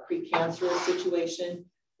either a precancerous situation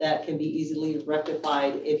that can be easily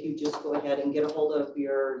rectified if you just go ahead and get a hold of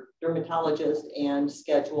your dermatologist and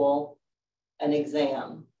schedule an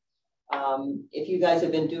exam. If you guys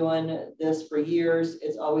have been doing this for years,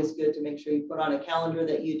 it's always good to make sure you put on a calendar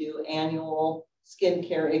that you do annual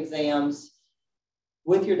skincare exams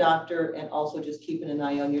with your doctor, and also just keeping an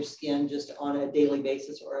eye on your skin just on a daily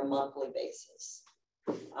basis or a monthly basis.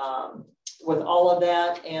 With all of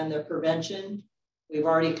that and the prevention, we've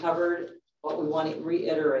already covered what we want to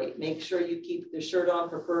reiterate. Make sure you keep the shirt on,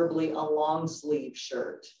 preferably a long sleeve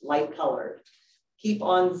shirt, light colored. Keep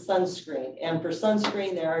on sunscreen. And for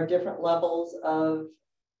sunscreen, there are different levels of,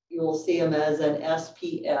 you'll see them as an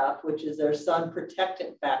SPF, which is their sun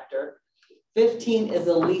protectant factor. 15 is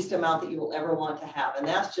the least amount that you will ever want to have. And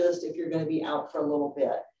that's just if you're going to be out for a little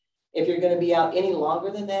bit. If you're going to be out any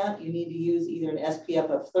longer than that, you need to use either an SPF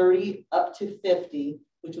of 30 up to 50,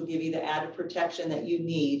 which will give you the added protection that you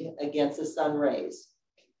need against the sun rays.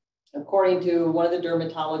 According to one of the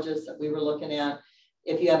dermatologists that we were looking at,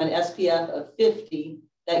 if you have an SPF of 50,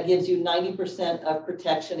 that gives you 90% of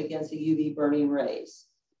protection against the UV burning rays.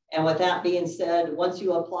 And with that being said, once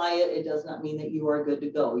you apply it, it does not mean that you are good to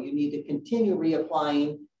go. You need to continue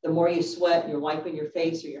reapplying. The more you sweat and you're wiping your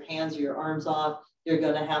face or your hands or your arms off, you're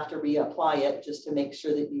going to have to reapply it just to make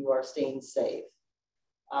sure that you are staying safe.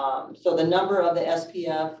 So the number of the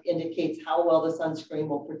SPF indicates how well the sunscreen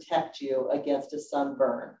will protect you against a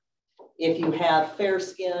sunburn. If you have fair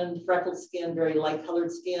skin, freckled skin, very light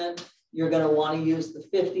colored skin, you're going to want to use the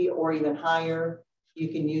 50 or even higher. You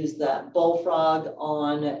can use that bullfrog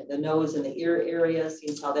on the nose and the ear area.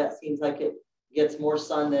 Seems how that seems like it gets more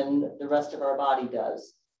sun than the rest of our body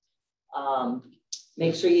does.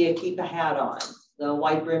 Make sure you keep a hat on. The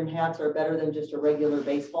wide brim hats are better than just a regular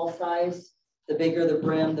baseball size. The bigger the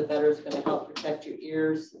brim, the better it's going to help protect your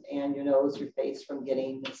ears and your nose, your face from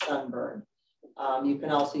getting sunburned. You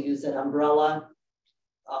can also use an umbrella.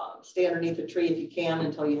 Stay underneath a tree if you can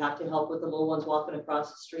until you have to help with the little ones walking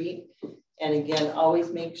across the street. And again,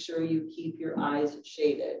 always make sure you keep your eyes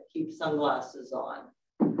shaded. Keep sunglasses on.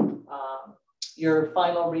 Your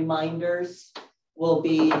final reminders will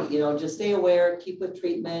be, just stay aware, keep with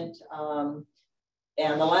treatment.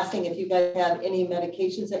 And the last thing, if you guys have any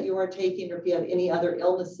medications that you are taking, or if you have any other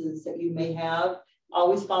illnesses that you may have,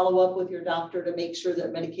 always follow up with your doctor to make sure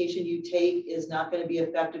that medication you take is not going to be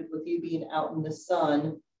affected with you being out in the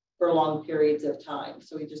sun for long periods of time.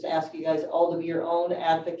 So we just ask you guys all to be your own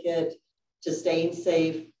advocate to staying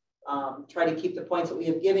safe. Try to keep the points that we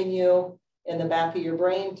have given you in the back of your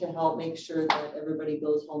brain to help make sure that everybody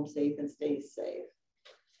goes home safe and stays safe.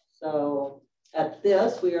 So at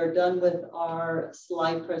this, we are done with our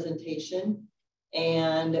slide presentation,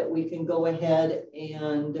 and we can go ahead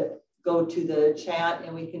and go to the chat,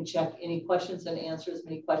 and we can check any questions and answer as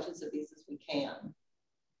many questions of these as we can.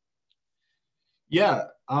 Yeah,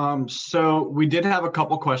 so we did have a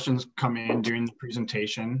couple questions come in during the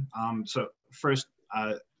presentation. So first,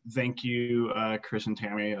 thank you, Chris and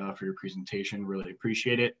Tammy, for your presentation. Really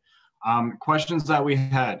appreciate it. Questions that we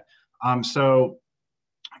had. So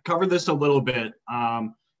I covered this a little bit.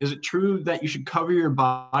 Is it true that you should cover your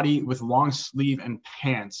body with long sleeve and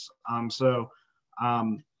pants? And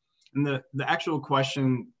the actual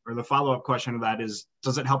question, or the follow-up question of that is,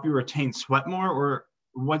 does it help you retain sweat more, or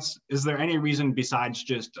is there any reason besides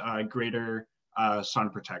just greater sun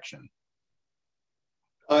protection?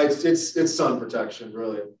 It's sun protection,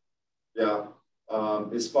 really. Yeah.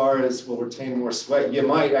 As far as will retain more sweat, you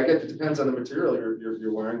might. I guess it depends on the material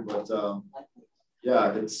you're wearing, but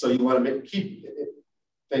yeah. So you want to keep.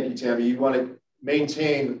 Thank you, Tammy. You want to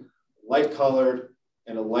maintain light colored,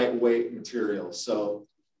 and a lightweight material. So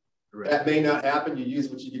that may not happen. You use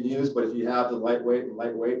what you can use, but if you have the lightweight and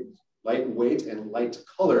light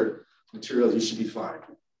colored materials, you should be fine.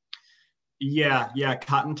 Yeah,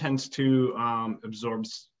 cotton tends to absorb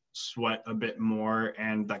sweat a bit more,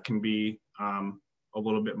 and that can be a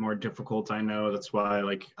little bit more difficult. I know that's why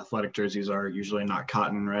like athletic jerseys are usually not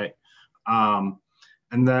cotton, right?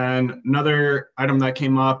 And then another item that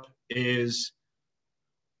came up is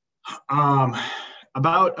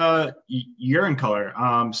about urine color.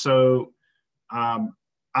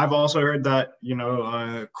 I've also heard that, you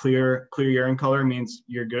know, clear urine color means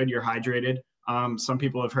you're good, you're hydrated. Some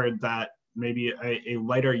people have heard that maybe a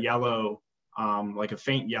lighter yellow, like a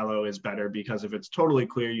faint yellow, is better, because if it's totally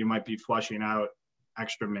clear, you might be flushing out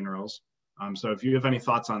extra minerals. So if you have any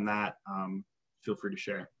thoughts on that, feel free to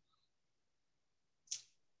share.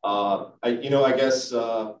 I guess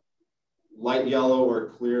light yellow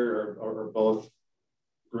or clear are both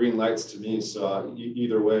green lights to me. So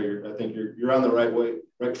either way, I think you're on the right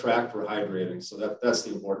track for hydrating. So that's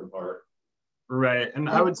the important part. Right, and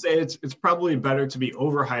I would say it's probably better to be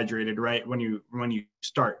overhydrated, right, when you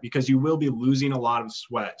start, because you will be losing a lot of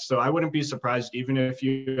sweat. So I wouldn't be surprised even if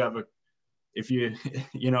you have if you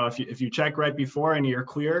check right before and you're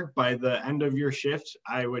clear, by the end of your shift,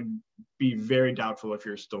 I would be very doubtful if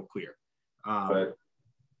you're still clear. Right.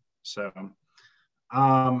 So,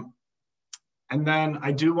 and then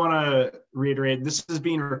I do want to reiterate, this is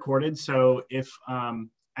being recorded. So if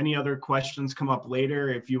any other questions come up later,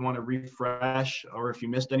 if you want to refresh, or if you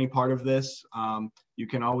missed any part of this, you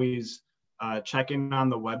can always check in on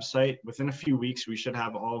the website. Within a few weeks, we should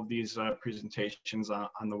have all of these presentations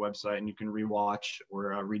on the website, and you can rewatch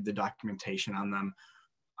or read the documentation on them.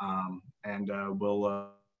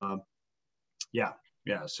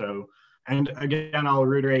 So, and again, I'll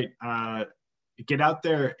reiterate, get out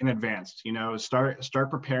there in advance, you know, start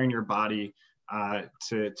preparing your body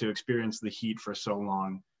to experience the heat for so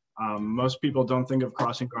long. Most people don't think of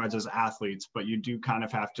crossing guards as athletes, but you do kind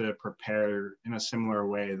of have to prepare in a similar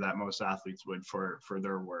way that most athletes would for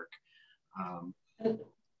their work.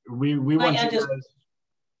 We want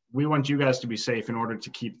you guys to be safe in order to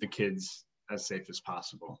keep the kids as safe as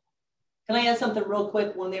possible. Can I add something real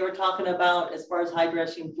quick? When they were talking about, as far as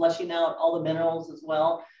hydration, flushing out all the minerals as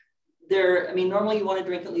well, normally you want to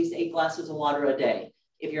drink at least 8 glasses of water a day.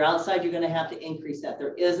 If you're outside, you're going to have to increase that.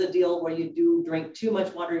 There is a deal where you do drink too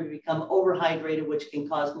much water, you become overhydrated, which can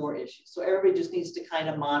cause more issues. So everybody just needs to kind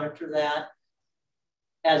of monitor that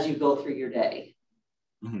as you go through your day.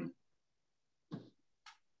 Mm-hmm.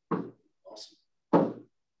 Awesome. All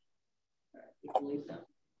right, we can leave that.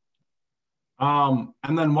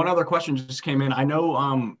 And then one other question just came in. I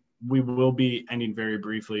know we will be ending very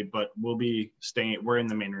briefly, but we'll be staying. We're in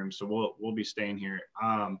the main room, so we'll be staying here.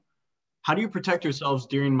 How do you protect yourselves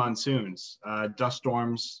during monsoons, dust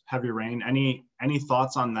storms, heavy rain? Any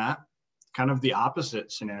thoughts on that? Kind of the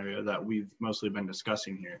opposite scenario that we've mostly been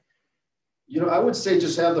discussing here. You know, I would say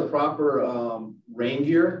just have the proper rain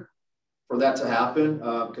gear for that to happen.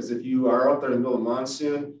 Because if you are out there in the middle of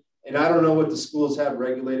monsoon, and I don't know what the schools have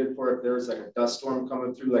regulated for, if there's like a dust storm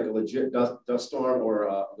coming through, like a legit dust storm or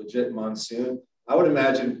a legit monsoon, I would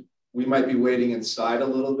imagine we might be waiting inside a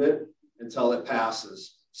little bit until it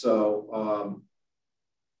passes. So,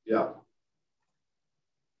 yeah.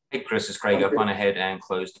 Hey, Chris, it's Craig. I've gone ahead and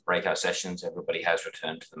closed the breakout sessions. Everybody has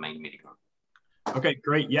returned to the main meeting room. Okay,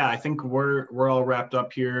 great. Yeah, I think we're all wrapped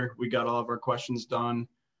up here. We got all of our questions done.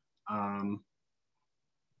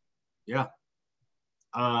 Yeah.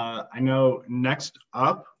 I know next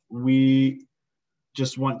up, we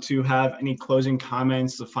just want to have any closing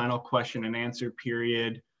comments, the final question and answer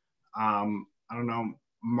period. I don't know,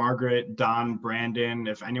 Margaret, Don, Brandon,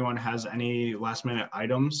 if anyone has any last minute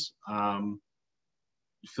items,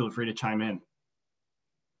 feel free to chime in.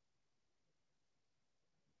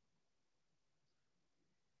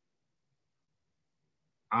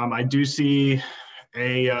 I do see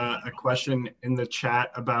a question in the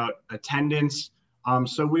chat about attendance.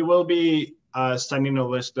 So we will be sending a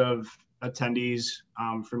list of attendees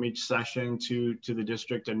from each session to the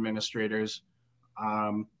district administrators.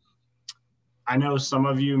 I know some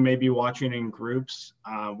of you may be watching in groups.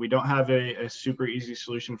 We don't have a super easy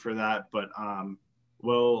solution for that, but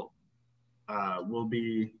we'll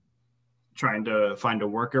be trying to find a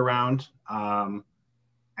workaround.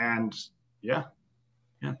 And yeah.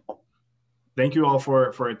 Thank you all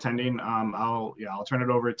for attending. I'll turn it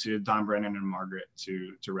over to Don, Brennan, and Margaret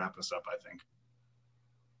to wrap us up, I think.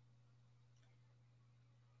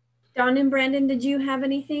 Don and Brandon, did you have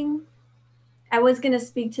anything? I was going to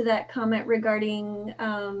speak to that comment regarding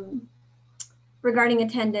regarding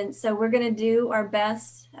attendance. So we're going to do our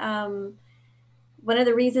best. One of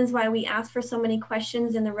the reasons why we asked for so many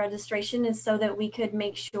questions in the registration is so that we could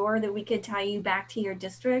make sure that we could tie you back to your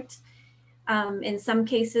district. In some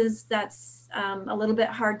cases, that's a little bit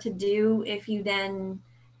hard to do if you then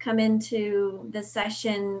come into the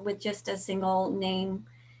session with just a single name.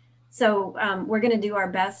 So we're going to do our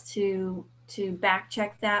best to back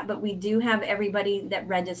check that, but we do have everybody that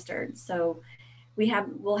registered. So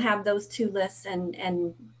we'll have those two lists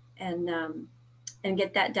and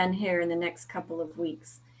get that done here in the next couple of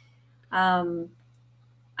weeks.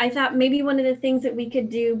 I thought maybe one of the things that we could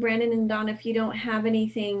do, Brandon and Dawn, if you don't have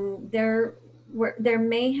anything, there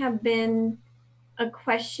may have been a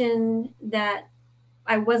question that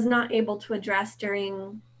I was not able to address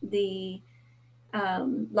during the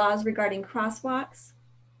laws regarding crosswalks.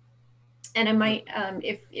 And I might,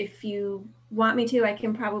 if you want me to, I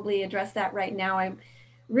can probably address that right now. I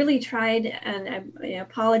really tried, and I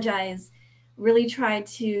apologize, really tried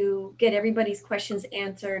to get everybody's questions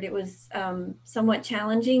answered. It was somewhat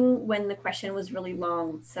challenging when the question was really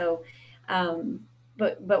long. So,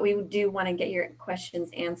 but we do want to get your questions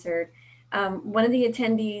answered. One of the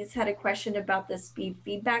attendees had a question about the speed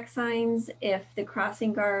feedback signs, if the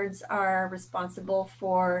crossing guards are responsible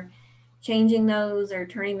for changing those or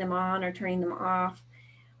turning them on or turning them off.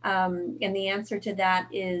 And the answer to that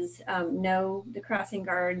is no, the crossing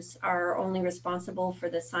guards are only responsible for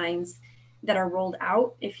the signs that are rolled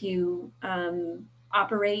out. If you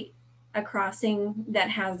operate a crossing that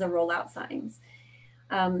has the rollout signs.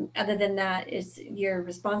 Other than that, is your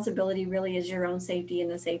responsibility really is your own safety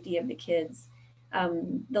and the safety of the kids.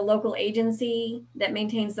 The local agency that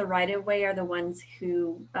maintains the right-of-way are the ones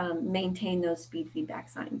who maintain those speed feedback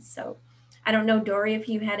signs. So I don't know, Dory, if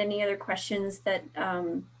you had any other questions that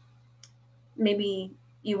maybe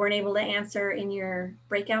you weren't able to answer in your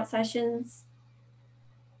breakout sessions.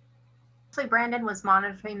 Actually, Brandon was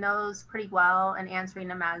monitoring those pretty well and answering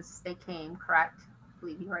them as they came, correct? I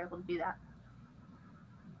believe you were able to do that.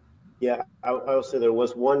 Yeah, I'll say there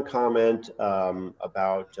was one comment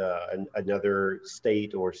about another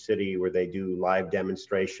state or city where they do live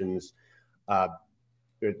demonstrations.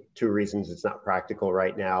 There are two reasons it's not practical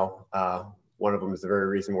right now. One of them is the very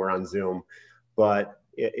reason we're on Zoom. But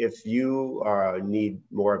if you need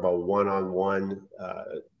more of a one-on-one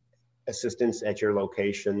assistance at your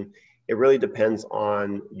location, it really depends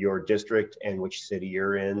on your district and which city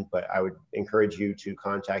you're in, but I would encourage you to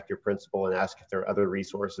contact your principal and ask if there are other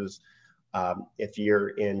resources. If you're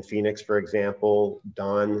in Phoenix, for example,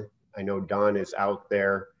 Dawn, I know Dawn is out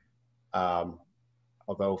there,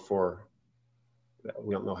 although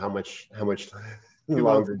we don't know how much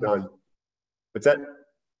longer Dawn. What's that?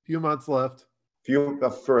 Few months left.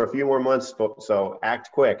 For a few more months, so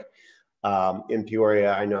act quick. In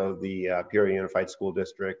Peoria, I know the Peoria Unified School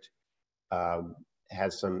District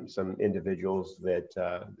has some individuals that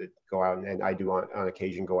go out, and I do on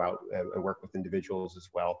occasion go out and work with individuals as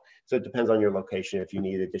well. So it depends on your location if you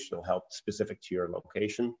need additional help specific to your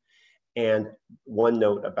location. And one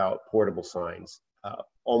note about portable signs.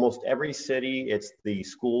 Almost every city, it's the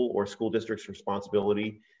school or school district's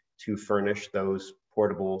responsibility to furnish those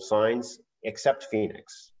portable signs, except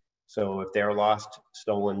Phoenix. So if they're lost,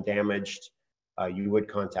 stolen, damaged, you would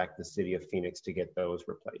contact the city of Phoenix to get those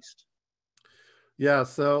replaced. Yeah,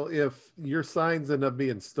 so if your signs end up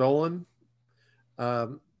being stolen,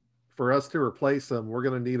 for us to replace them, we're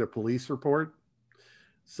going to need a police report.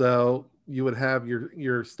 So you would have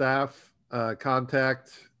your staff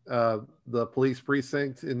contact the police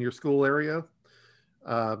precinct in your school area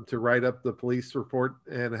to write up the police report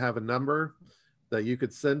and have a number that you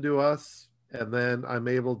could send to us. And then I'm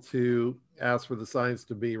able to ask for the signs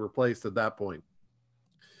to be replaced at that point.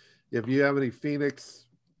 If you have any Phoenix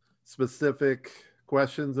specific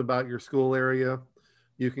questions about your school area,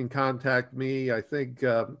 you can contact me. I think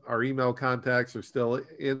our email contacts are still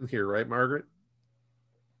in here, right, Margaret?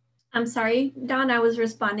 I'm sorry, Don, I was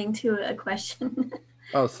responding to a question.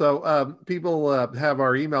 Oh, so people have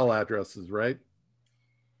our email addresses, right?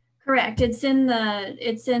 Correct. It's in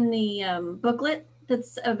the booklet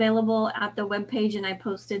that's available at the webpage, and I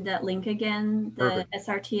posted that link again, the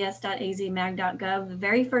SRTS.azmag.gov. The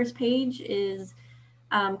very first page is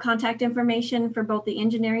contact information for both the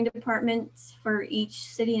engineering departments for each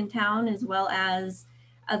city and town, as well as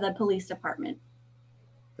the police department.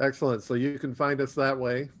 Excellent. So you can find us that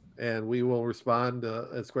way, and we will respond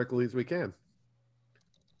as quickly as we can.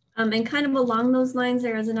 And kind of along those lines,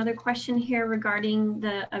 there is another question here regarding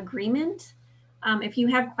the agreement. If you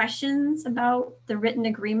have questions about the written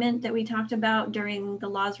agreement that we talked about during the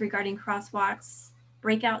laws regarding crosswalks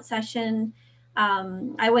breakout session,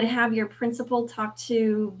 I would have your principal talk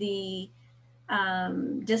to the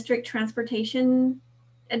district transportation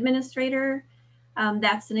administrator.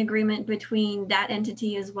 That's an agreement between that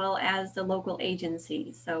entity as well as the local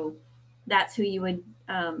agency. So that's who you would,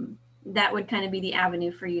 that would kind of be the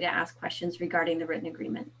avenue for you to ask questions regarding the written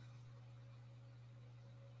agreement.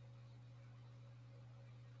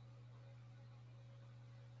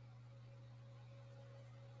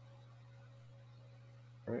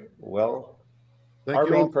 All right. Well, Thank our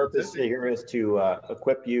you all main for purpose attending. here is to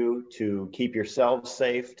equip you to keep yourselves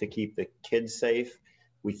safe, to keep the kids safe.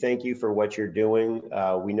 We thank you for what you're doing.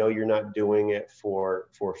 We know you're not doing it for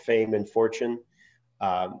fame and fortune,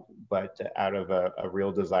 but out of a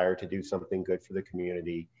real desire to do something good for the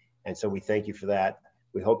community. And so we thank you for that.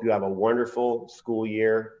 We hope you have a wonderful school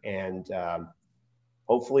year, and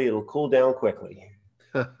hopefully it'll cool down quickly.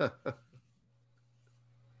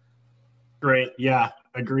 Great. Yeah,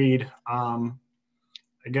 agreed.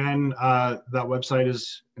 Again, that website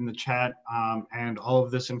is in the chat, and all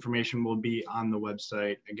of this information will be on the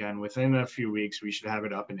website. Again, within a few weeks, we should have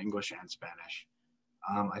it up in English and Spanish.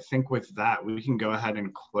 I think with that, we can go ahead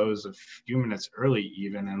and close a few minutes early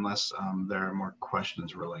even, unless there are more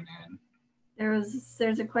questions rolling in.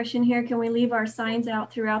 There's a question here. Can we leave our signs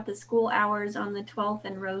out throughout the school hours on the 12th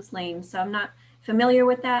and Rose Lane? So I'm not familiar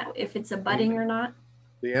with that, if it's abutting or not.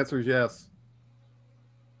 The answer is yes.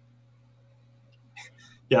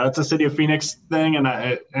 Yeah, that's a City of Phoenix thing, and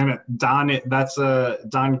that's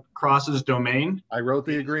Don Cross's domain. I wrote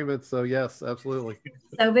the agreement, so yes, absolutely.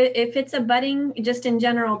 So if it's abutting, just in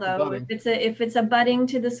general though, if it's abutting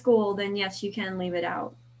to the school, then yes, you can leave it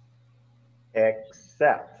out.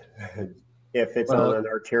 Except if it's on an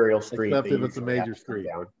arterial street. Except if it's a major street.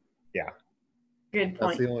 Yeah. Good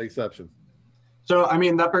point. That's the only exception. So, I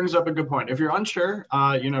mean, that brings up a good point. If you're unsure,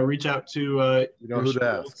 reach out to who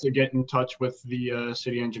to ask. To get in touch with the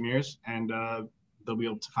city engineers, and they'll be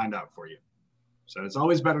able to find out for you. So it's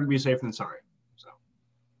always better to be safe than sorry. So,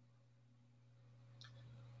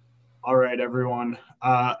 all right, everyone.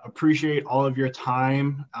 Appreciate all of your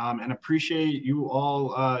time, and appreciate you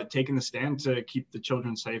all taking the stand to keep the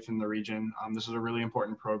children safe in the region. This is a really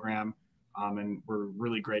important program, and we're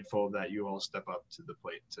really grateful that you all step up to the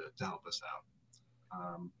plate to help us out.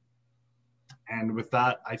 And with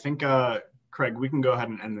that, I think, Craig, we can go ahead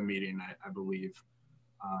and end the meeting, I believe.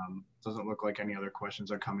 Doesn't look like any other questions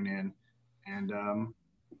are coming in. And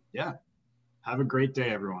yeah, have a great day,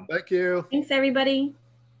 everyone. Thank you. Thanks, everybody.